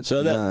Western Reds.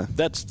 So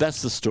that's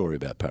the story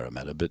about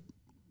Parramatta. But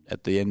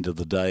at the end of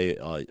the day,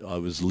 I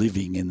was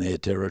living in their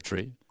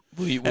territory,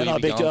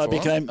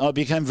 I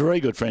became very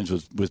good friends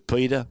with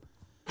Peter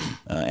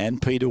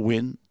and Peter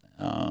Wynn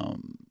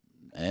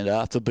and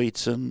Arthur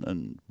Beetson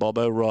and Bob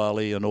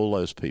O'Reilly and all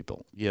those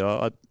people.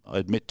 Yeah, I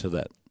admit to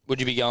that. Would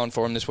you be going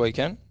for him this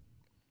weekend?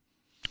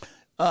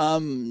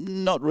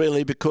 Not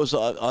really, because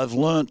I've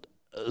learnt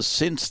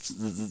since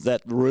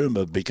that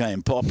rumour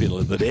became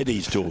popular that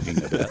Eddie's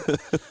talking about.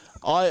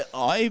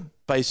 I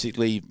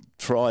basically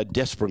tried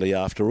desperately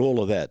after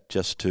all of that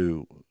just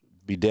to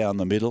be down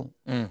the middle,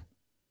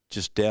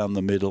 just down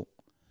the middle.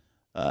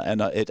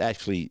 And it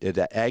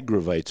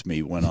aggravates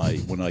me when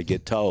I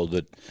get told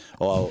that,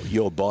 oh,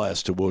 you're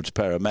biased towards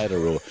Parramatta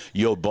or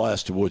you're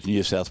biased towards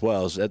New South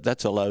Wales.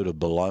 That's a load of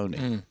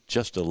baloney,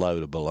 just a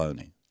load of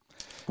baloney.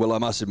 Well, I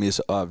must admit,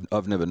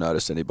 I've never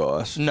noticed any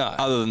bias. No.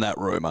 Other than that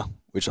rumour,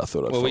 which I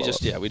thought I'd follow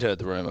up. we'd heard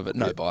the rumour, but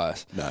no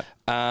bias.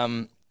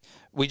 No.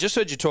 We just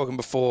heard you talking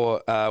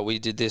before we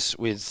did this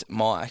with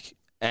Mike,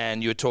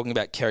 and you were talking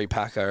about Kerry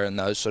Packer and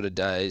those sort of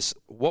days.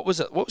 What was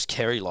it? What was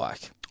Kerry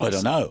like? I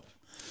don't know.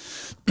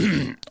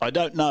 I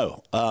don't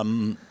know.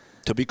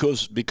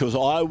 Because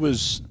I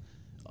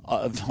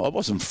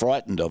wasn't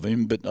frightened of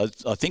him, but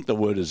I think the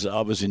word is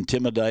I was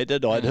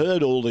intimidated. I'd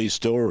heard all these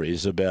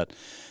stories about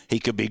he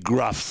could be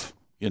gruff,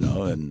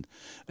 and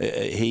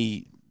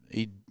I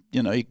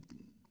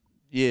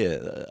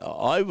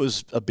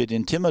was a bit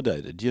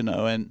intimidated,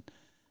 and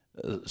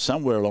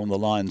somewhere along the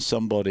line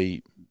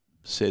somebody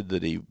said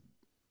that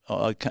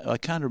I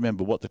can't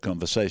remember what the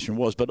conversation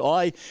was, but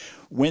I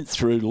went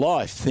through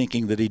life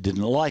thinking that he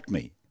didn't like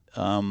me.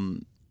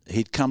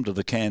 He'd come to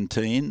the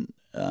canteen,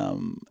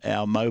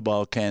 our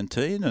mobile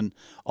canteen, and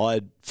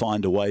I'd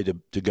find a way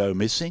to go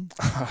missing.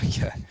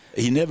 Okay.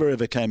 He never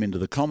ever came into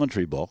the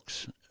commentary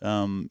box,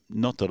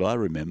 not that I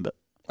remember.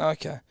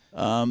 Okay.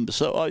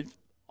 So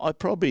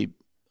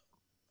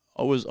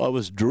I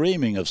was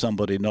dreaming of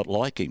somebody not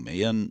liking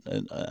me,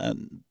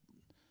 and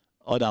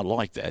I don't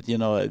like that. You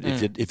know,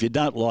 if you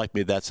don't like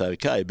me, that's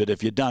okay. But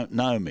if you don't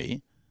know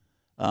me,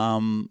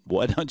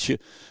 why don't you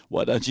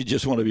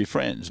just want to be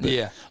friends? But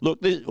Yeah.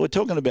 Look, we're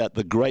talking about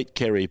the great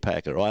Kerry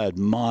Packer. I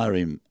admire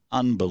him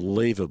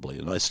unbelievably,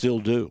 and I still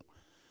do.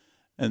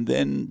 And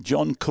then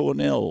John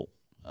Cornell,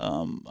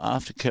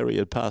 after Kerry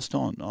had passed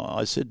on,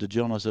 I said to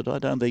John, I said, I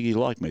don't think he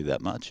liked me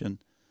that much. And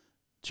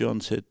John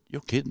said,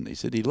 you're kidding. He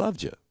said, he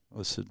loved you.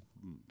 I said,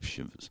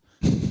 shivers.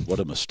 What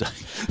a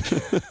mistake.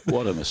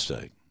 What a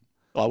mistake.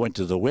 I went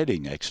to the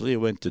wedding, actually. I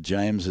went to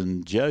James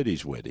and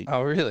Jodie's wedding.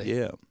 Oh, really?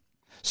 Yeah.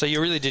 So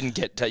you really didn't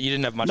you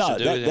didn't have much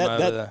to do with him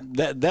over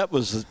there? That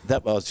was I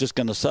was just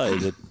going to say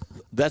that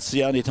that's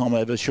the only time I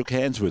ever shook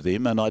hands with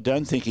him, and I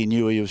don't think he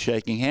knew he was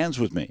shaking hands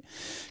with me,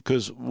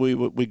 because we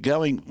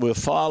were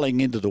filing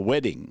into the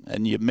wedding,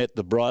 and you met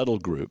the bridal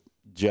group,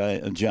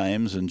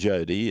 James and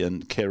Jodie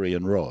and Kerry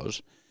and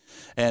Roz,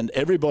 and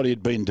everybody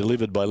had been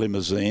delivered by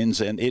limousines,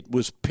 and it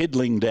was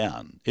piddling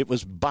down, it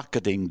was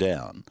bucketing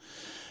down.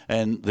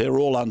 And they're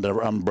all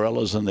under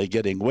umbrellas and they're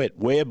getting wet,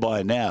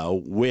 whereby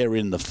now we're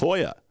in the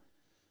foyer.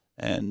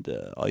 And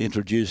I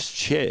introduced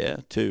Cher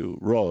to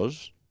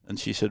Roz, and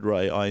she said,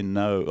 Ray, I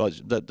know.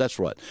 That's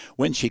right.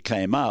 When she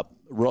came up,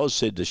 Roz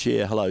said to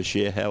Cher, hello,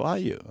 Cher, how are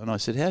you? And I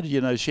said, how do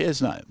you know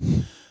Cher's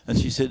name? And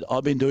she said,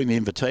 I've been doing the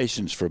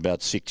invitations for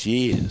about 6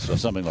 years or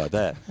something like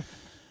that.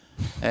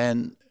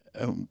 And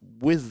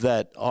with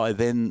that, I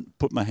then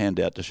put my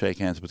hand out to shake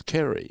hands with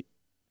Kerry.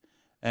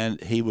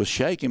 And he was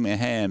shaking my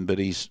hand, but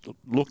he's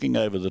looking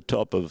over the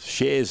top of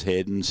Cher's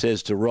head and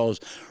says to Roz,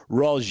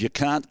 you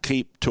can't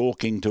keep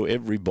talking to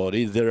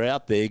everybody. They're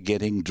out there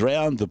getting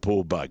drowned, the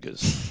poor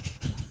buggers.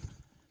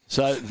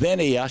 So then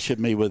he ushered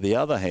me with the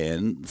other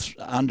hand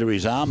under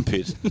his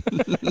armpit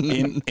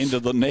into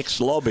the next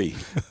lobby.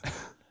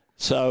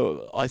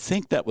 So I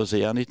think that was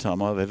the only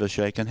time I've ever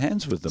shaken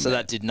hands with them. So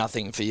that did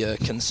nothing for your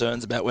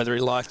concerns about whether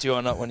he liked you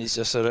or not when he's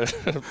just sort of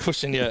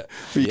pushing you.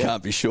 You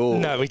can't be sure.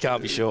 No, we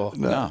can't be sure.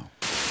 No.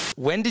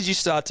 When did you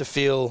start to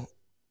feel?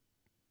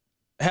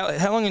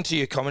 How long into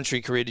your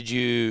commentary career did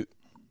you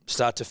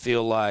start to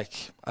feel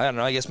like, I don't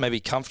know, I guess maybe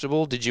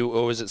comfortable? Did you,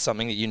 or was it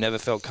something that you never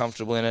felt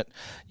comfortable in it?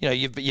 You know,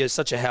 you're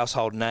such a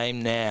household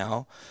name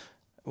now.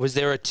 Was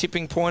there a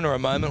tipping point or a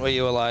moment where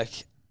you were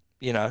like,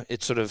 you know,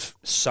 it sort of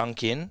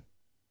sunk in?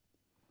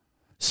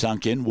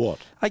 Sunk in what?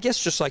 I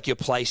guess just like your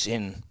place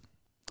in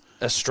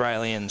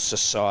Australian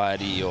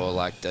society or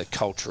like the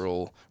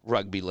cultural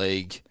rugby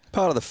league.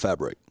 Part of the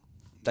fabric.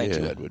 Thank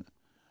you, Edward.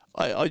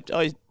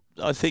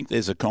 I think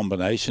there's a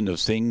combination of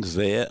things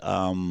there.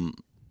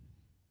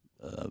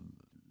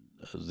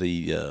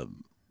 The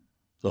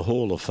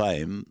Hall of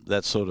Fame,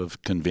 that sort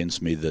of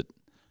convinced me that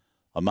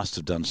I must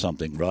have done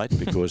something right,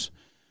 because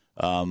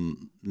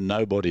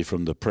nobody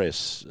from the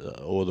press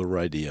or the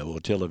radio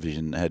or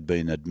television had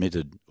been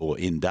admitted or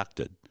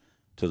inducted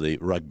to the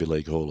Rugby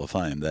League Hall of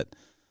Fame.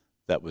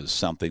 That was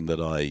something that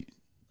I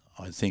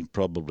think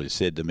probably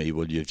said to me,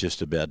 well, you've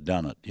just about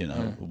done it. You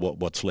know,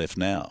 what's left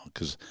now?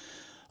 Because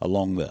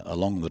along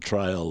the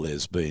trail,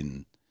 there's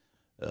been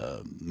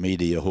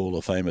Media Hall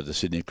of Fame at the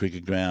Sydney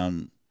Cricket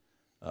Ground,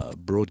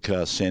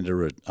 Broadcast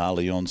Centre at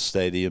Allianz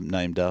Stadium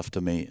named after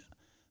me,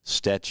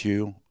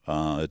 statue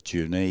at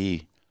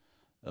Junee,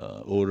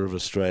 Order of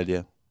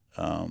Australia,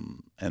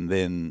 and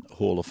then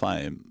Hall of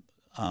Fame.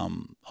 I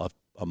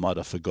might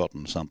have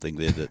forgotten something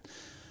there that.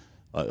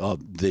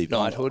 The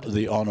Knighthood?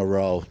 The honour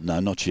roll. No,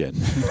 not yet.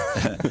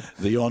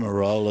 The honour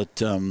roll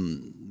at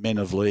Men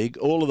of League.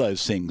 All of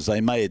those things, they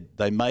made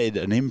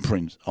an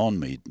imprint on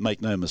me.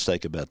 Make no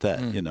mistake about that.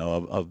 You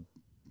know, I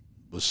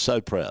was so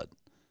proud.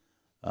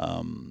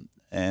 But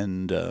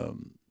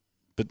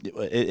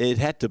it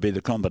had to be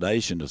the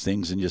combination of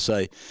things, and you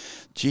say,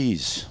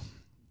 geez,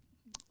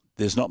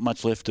 there's not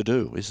much left to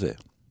do, is there?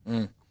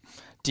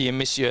 Do you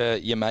miss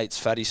your mates,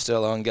 Fatty,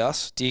 Sterlo and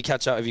Gus? Do you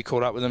catch up? Have you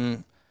caught up with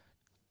them?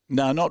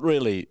 No, not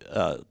really,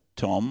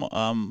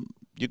 Tom.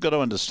 You've got to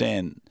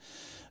understand,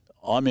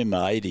 I'm in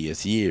my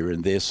 80th year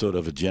and they're sort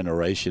of a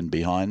generation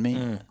behind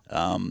me.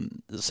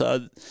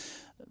 So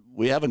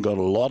we haven't got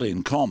a lot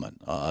in common,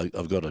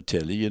 I've got to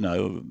tell you. You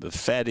know,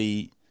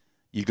 Fatty,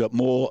 you got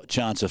more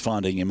chance of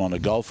finding him on a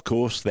golf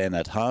course than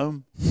at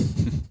home.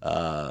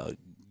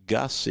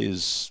 Gus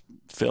is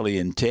fairly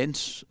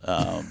intense.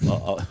 I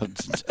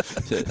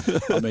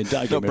mean,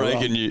 don't get me wrong.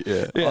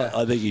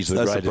 I think he's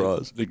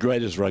the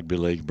greatest rugby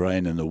league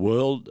brain in the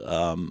world,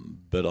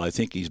 but I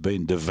think he's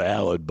been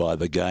devoured by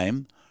the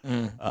game.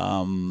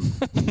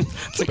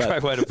 It's a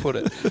great way to put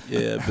it.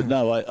 Yeah, but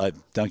no, I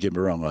don't get me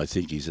wrong. I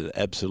think he's an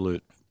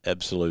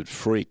absolute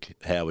freak.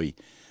 How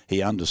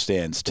he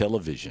understands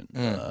television.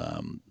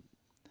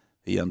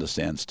 He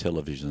understands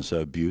television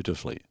so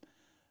beautifully.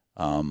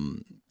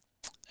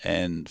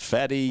 And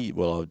Fatty,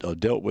 well, I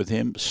dealt with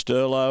him.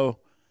 Sterlo,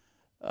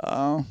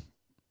 no,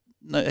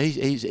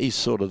 he's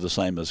sort of the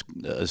same as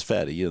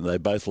Fatty. You know, they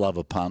both love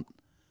a punt,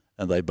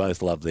 and they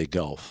both love their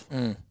golf.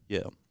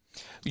 Yeah.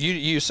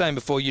 You were saying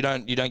before you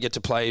don't get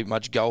to play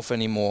much golf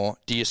anymore.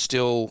 Do you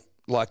still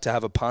like to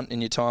have a punt in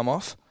your time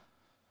off?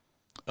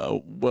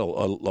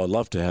 Well, I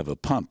love to have a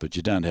punt, but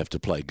you don't have to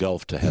play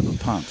golf to have a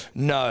punt.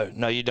 No,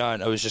 you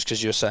don't. It was just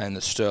because you were saying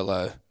that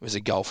Sterlo was a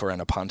golfer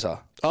and a punter.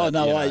 Oh, But,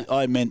 no, you know.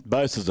 I meant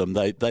both of them.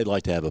 They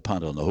like to have a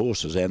punt on the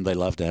horses, and they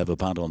love to have a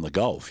punt on the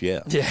golf, yeah.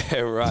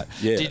 Yeah, right.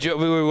 Yeah.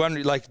 We were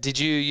wondering, like, did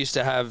you used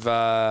to have,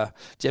 have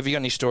you got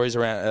any stories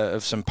around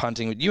of some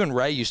punting? You and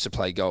Ray used to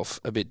play golf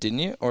a bit, didn't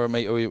you? Or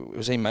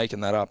was he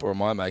making that up, or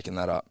am I making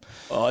that up?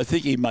 I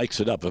think he makes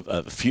it up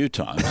a few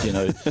times, you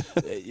know.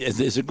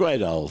 There's a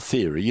great old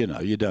theory, you know,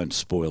 you don't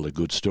spoil a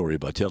good story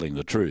by telling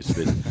the truth.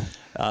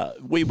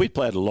 But we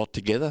played a lot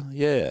together,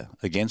 yeah,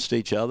 against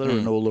each other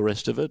and all the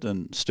rest of it,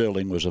 and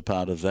Sterling was a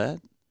part of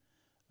that.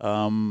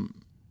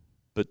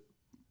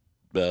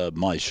 But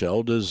my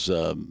shoulders,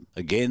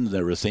 again,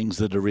 there are things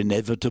that are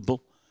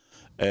inevitable,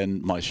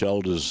 and my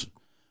shoulders,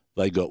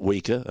 they got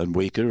weaker and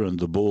weaker, and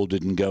the ball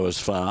didn't go as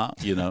far,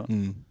 you know.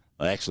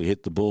 I actually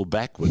hit the ball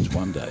backwards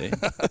one day.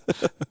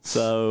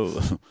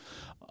 So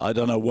I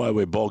don't know why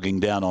we're bogging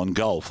down on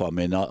golf. I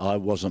mean, I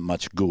wasn't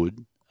much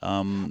good.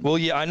 Well,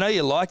 yeah, I know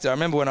you liked it. I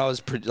remember when I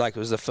was it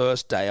was the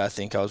first day, I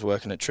think I was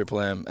working at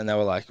Triple M, and they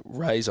were like,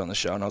 Ray's on the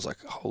show, and I was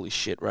like, holy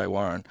shit, Ray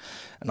Warren.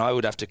 And I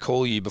would have to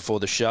call you before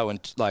the show and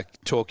like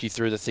talk you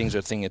through the thing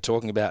you're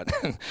talking about.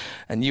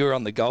 And you were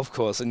on the golf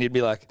course, and you'd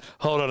be like,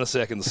 hold on a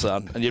second,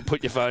 son. And you'd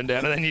put your phone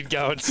down, and then you'd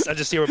go, and I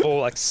just hear a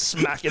ball like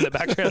smack in the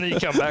background, and you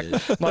come back.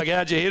 I'm like,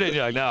 how'd you hit it? And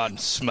you're like, no, I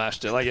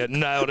smashed it. Like, I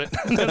nailed it.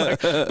 And then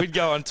like, we'd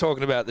go on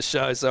talking about the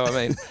show. So, I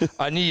mean,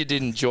 I knew you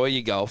did enjoy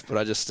your golf, but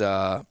I just,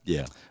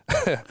 Yeah.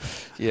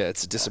 yeah,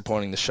 it's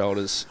disappointing. The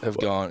shoulders have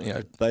gone, you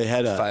know, They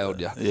had failed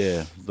you.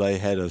 Yeah, they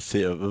had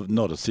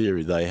not a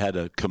theory. They had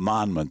a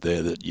commandment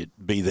there that you'd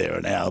be there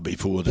an hour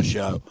before the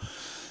show.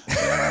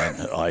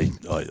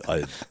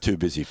 I too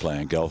busy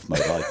playing golf,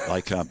 mate. I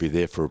can't be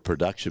there for a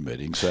production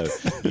meeting. So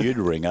you'd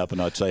ring up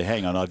and I'd say,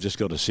 hang on, I've just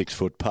got a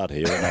 6-foot putt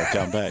here and I'll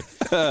come back.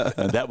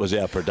 And that was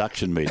our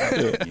production meeting.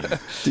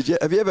 Yeah.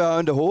 Have you ever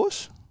owned a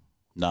horse?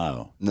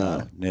 No,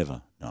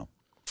 never.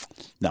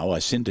 No, I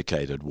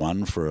syndicated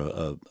one for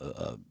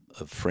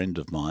a friend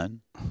of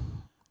mine.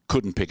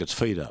 Couldn't pick its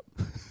feet up.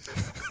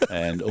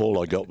 And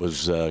all I got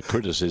was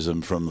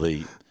criticism from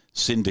the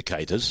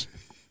syndicators.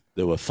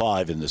 There were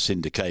 5 in the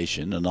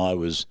syndication, and I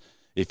was,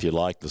 if you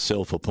like, the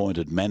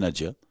self-appointed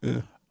manager.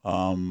 Yeah.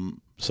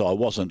 So I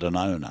wasn't an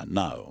owner,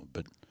 no.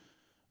 But,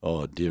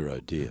 oh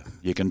dear.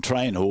 You can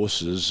train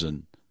horses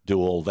and do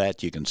all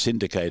that. You can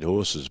syndicate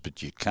horses,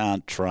 but you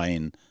can't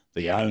train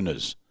the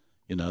owners.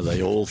 You know,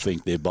 they all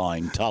think they're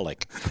buying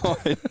Tulloch.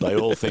 They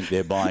all think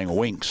they're buying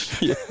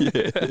Winks. Yeah.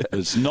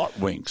 It's not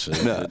Winks.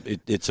 No.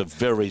 It's a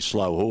very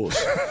slow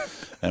horse.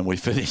 And we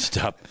finished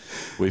up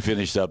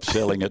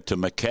selling it to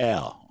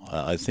Macau.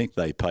 I think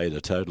they paid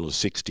a total of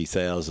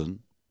 60,000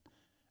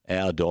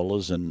 our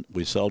dollars, and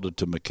we sold it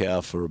to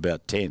Macau for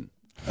about 10.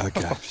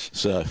 Okay.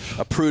 So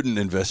a prudent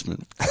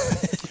investment.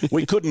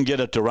 We couldn't get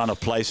it to run a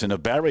place in a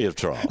barrier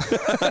trial.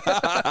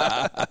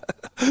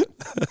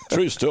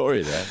 True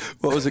story, that.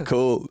 What was it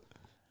called?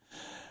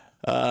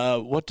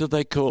 What did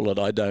they call it?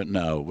 I don't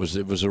know.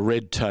 It was a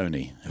red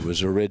Tony. It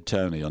was a red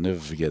Tony. I'll never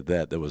forget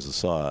that. There was a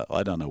sire.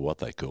 I don't know what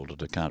they called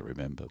it. I can't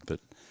remember. But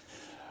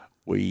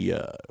we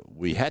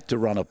had to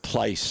run a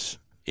place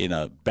in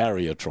a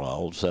barrier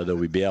trial so that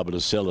we'd be able to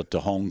sell it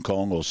to Hong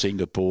Kong or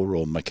Singapore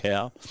or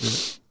Macau.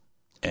 Mm-hmm.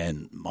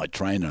 And my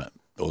trainer,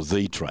 or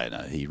the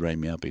trainer, he rang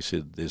me up. He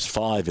said, there's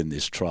 5 in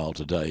this trial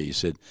today. He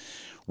said,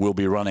 we'll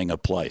be running a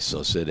place.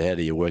 I said, how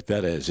do you work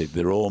that out? He said,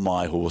 they're all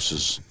my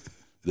horses.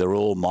 They're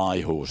all my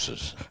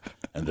horses,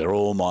 and they're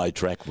all my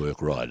track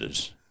work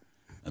riders,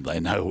 and they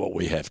know what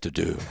we have to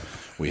do.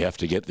 We have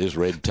to get this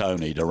red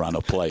Tony to run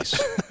a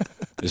place.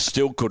 It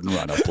still couldn't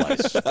run a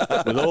place.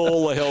 With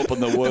all the help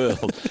in the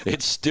world,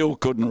 it still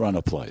couldn't run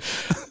a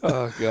place.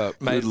 Oh, God.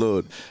 Mate, Good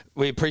Lord.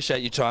 We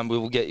appreciate your time. We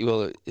will get you.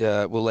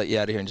 We'll let you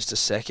out of here in just a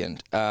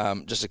second.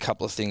 Just a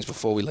couple of things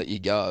before we let you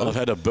go. I've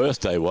had a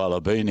birthday while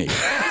I've been here.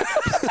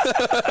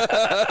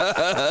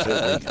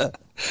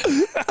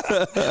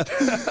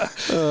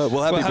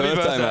 Well, happy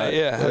birthday, mate.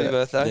 Yeah, happy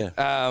birthday.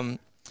 Yeah.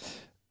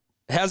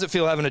 How's it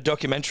feel having a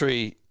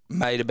documentary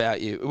made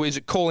about you? Was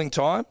it Calling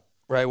Time,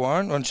 Ray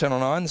Warren, on Channel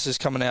 9? This is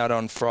coming out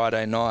on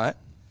Friday night.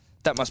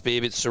 That must be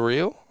a bit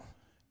surreal.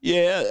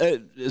 Yeah,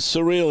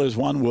 surreal is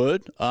one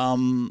word.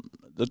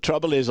 The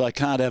trouble is I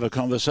can't have a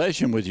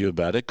conversation with you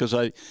about it because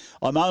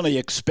I'm only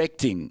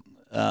expecting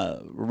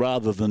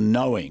rather than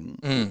knowing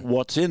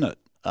what's in it.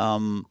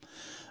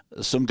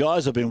 Some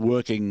guys have been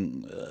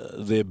working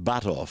their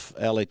butt off,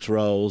 Alex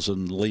Rolls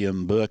and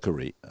Liam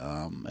Berkery,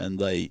 and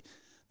they've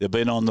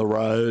been on the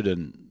road,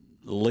 and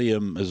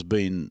Liam has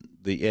been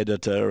the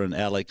editor and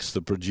Alex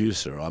the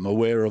producer. I'm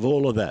aware of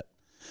all of that,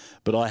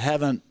 but I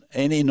haven't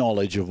any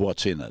knowledge of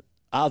what's in it,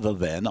 other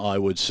than I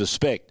would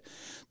suspect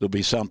there'll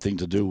be something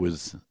to do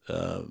with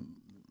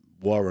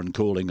Warren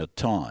calling it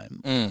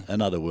time.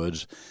 In other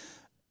words,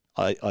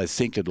 I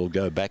think it'll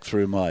go back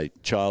through my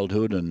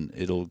childhood and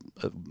it'll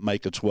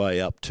make its way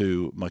up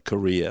to my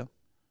career.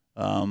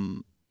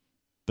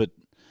 But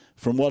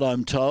from what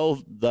I'm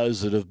told,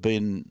 those that have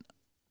been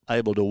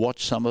able to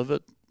watch some of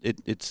it,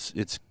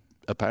 it's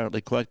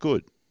apparently quite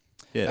good.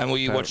 Yeah, And will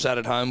you watch that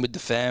at home with the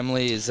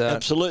family? Is that?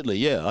 Absolutely,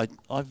 yeah.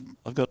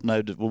 I've got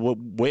no. Well,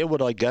 where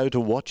would I go to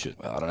watch it?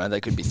 Well, I don't know. They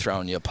could be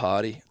throwing you a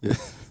party.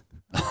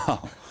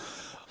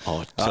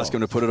 Ask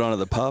him to put it on at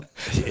the pub.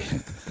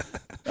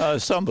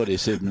 Somebody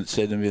said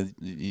to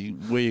me,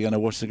 "Where are you going to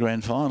watch the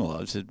grand final?"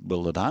 I said,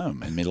 "Well, at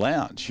home in my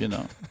lounge, you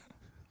know."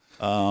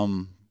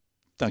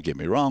 Don't get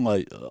me wrong,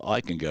 I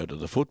can go to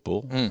the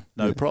football,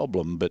 no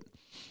problem, but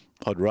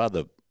I'd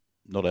rather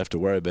not have to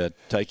worry about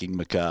taking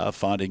my car,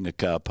 finding a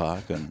car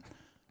park, and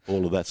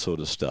all of that sort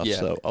of stuff. Yeah.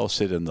 So I'll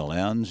sit in the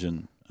lounge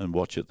and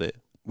watch it there.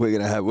 We're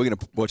gonna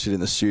watch it in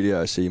the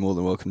studio, so you're more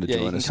than welcome to Yeah,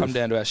 join you can us. come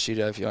down to our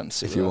studio if you want to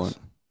see if you want.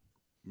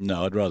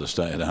 No, I'd rather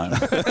stay at home.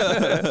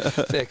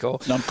 Fair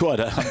call. No,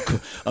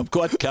 I'm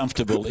quite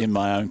comfortable in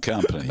my own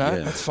company. No, yeah.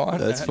 that's fine.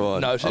 That's fine.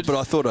 Noted. But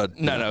I thought I'd.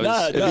 No,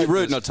 it'd be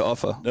rude not to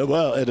offer.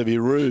 Well, it'd be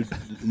rude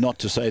not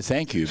to say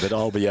thank you, but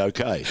I'll be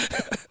okay.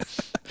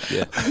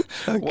 Yeah.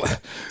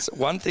 So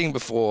one thing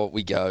before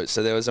we go.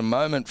 So there was a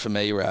moment for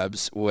me,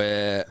 Rabs,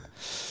 where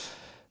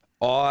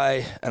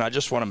I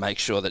just want to make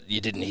sure that you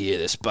didn't hear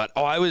this, but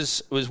it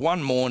was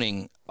one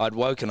morning I'd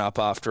woken up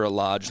after a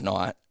large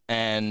night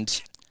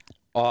and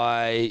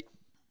I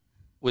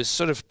was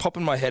sort of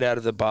popping my head out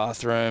of the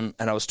bathroom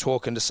and I was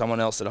talking to someone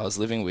else that I was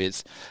living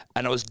with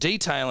and I was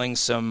detailing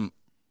some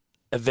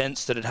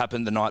events that had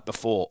happened the night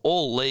before,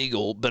 all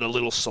legal but a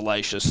little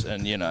salacious,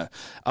 and I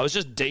was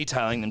just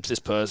detailing them to this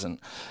person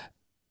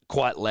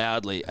quite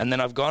loudly, and then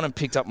I've gone and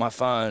picked up my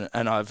phone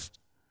and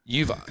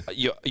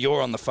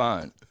you're on the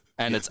phone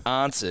and it's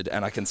answered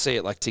and I can see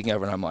it like ticking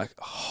over and I'm like,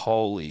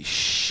 holy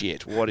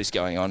shit, what is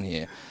going on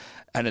here?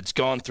 And it's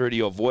gone through to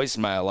your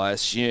voicemail, I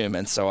assume,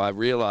 and so I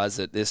realised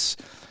that this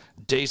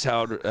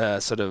detailed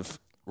sort of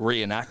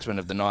reenactment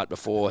of the night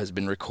before has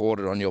been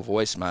recorded on your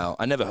voicemail.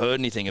 I never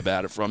heard anything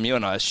about it from you,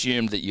 and I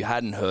assumed that you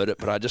hadn't heard it,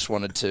 but I just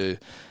wanted to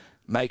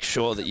make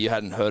sure that you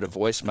hadn't heard a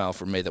voicemail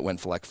from me that went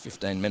for like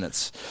 15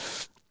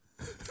 minutes.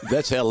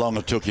 That's how long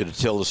it took you to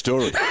tell the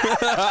story.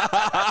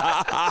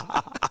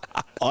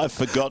 I've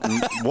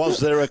forgotten. Was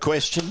there a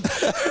question?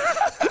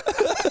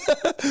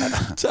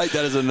 Take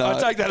that as a no. I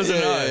take that as a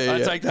no. I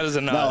take that as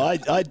a no. No,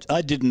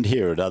 I didn't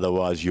hear it.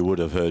 Otherwise, you would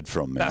have heard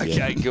from me.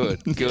 Okay, Yeah.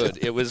 good.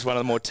 It was one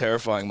of the more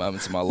terrifying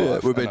moments of my Yeah,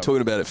 life. we've been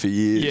talking about it for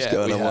years. Yeah,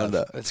 going, we I have.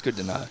 wonder. It's good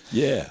to know.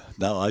 Yeah.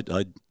 No,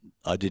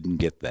 I didn't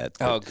get that.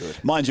 Oh, But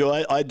good. Mind you,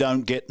 I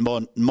don't get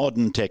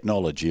modern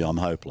technology. I'm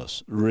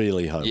hopeless.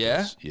 Really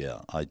hopeless. Yeah?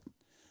 Yeah.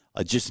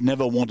 I just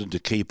never wanted to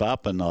keep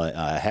up, and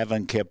I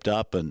haven't kept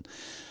up. And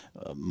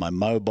my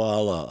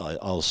mobile,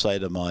 I'll say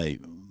to my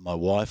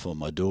wife or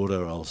my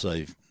daughter, I'll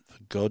say, for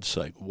God's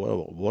sake,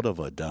 what have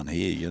I done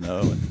here,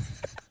 And,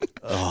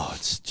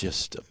 it's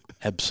just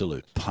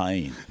absolute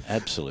pain.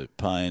 And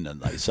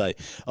they say,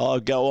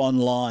 go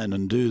online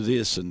and do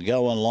this and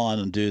go online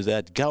and do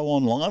that. Go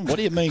online? What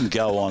do you mean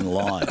go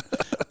online?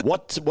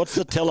 What's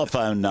the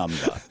telephone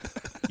number?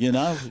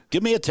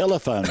 Give me a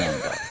telephone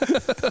number.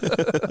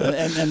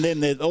 and then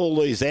there's all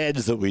these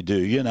ads that we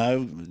do,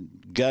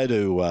 go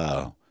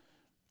to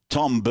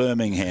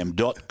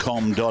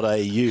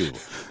tombirmingham.com.au.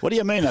 What do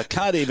you mean? I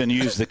can't even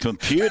use the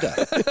computer.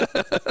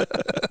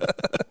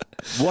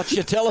 What's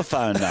your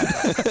telephone number?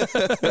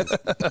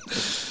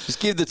 Just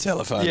give the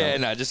telephone. Yeah,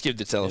 number. no, just give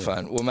the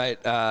telephone. Yeah. Well, mate,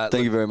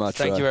 thank you very much.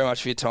 Thank Ray. you very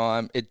much for your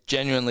time. It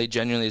genuinely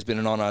has been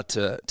an honour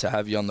to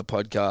have you on the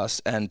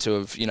podcast and to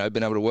have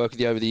been able to work with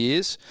you over the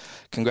years.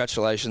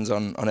 Congratulations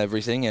on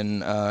everything,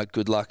 and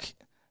good luck.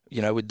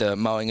 With the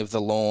mowing of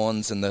the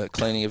lawns and the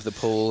cleaning of the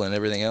pool and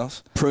everything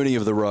else. Pruning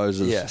of the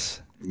roses.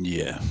 Yes.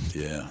 Yeah.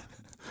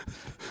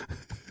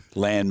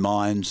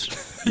 Landmines.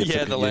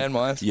 The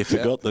landmines. You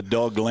forgot the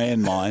dog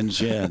landmines.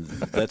 Yeah,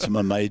 that's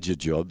my major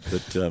job.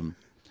 But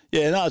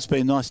it's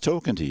been nice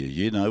talking to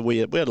you. We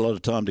had a lot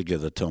of time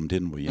together, Tom,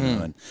 didn't we?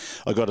 And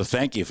I got to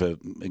thank you for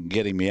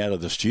getting me out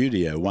of the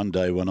studio one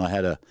day when I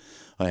had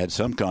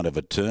some kind of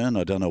a turn.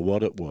 I don't know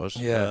what it was.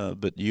 Yeah.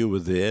 But you were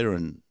there,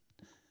 and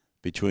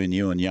between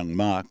you and young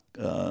Mark,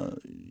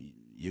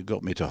 you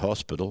got me to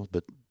hospital.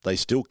 But they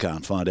still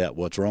can't find out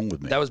what's wrong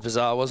with me. That was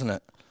bizarre, wasn't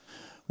it?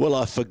 Well,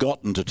 I've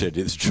forgotten, to tell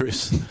you the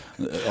truth.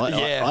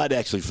 I'd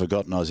actually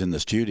forgotten I was in the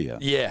studio.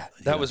 Yeah,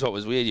 that was what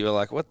was weird. You were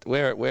like, "What?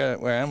 Where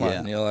am I?"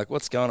 And you're like,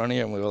 "What's going on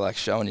here?" And we were like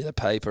showing you the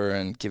paper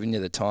and giving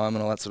you the time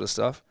and all that sort of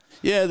stuff.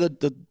 Yeah,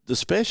 the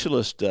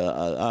specialist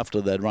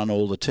after they'd run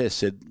all the tests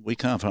said, "We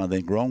can't find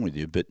anything wrong with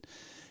you, but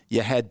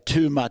you had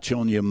too much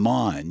on your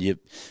mind.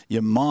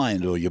 Your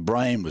mind or your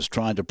brain was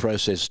trying to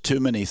process too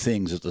many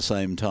things at the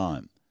same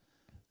time,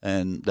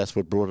 and that's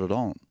what brought it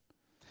on."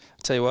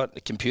 Tell you what,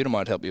 a computer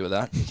might help you with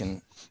that. You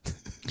can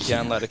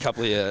download a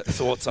couple of your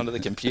thoughts onto the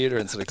computer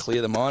and sort of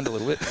clear the mind a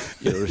little bit.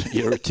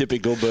 You're a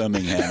typical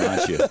Birmingham,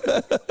 aren't you?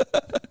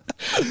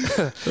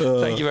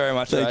 Thank you very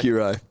much. Thank you,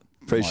 Ray.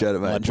 Appreciate it,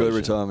 mate. my Enjoy pleasure.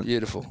 retirement.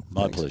 Beautiful.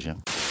 My Thanks. pleasure.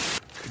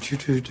 Could you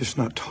two just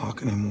not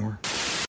talk anymore?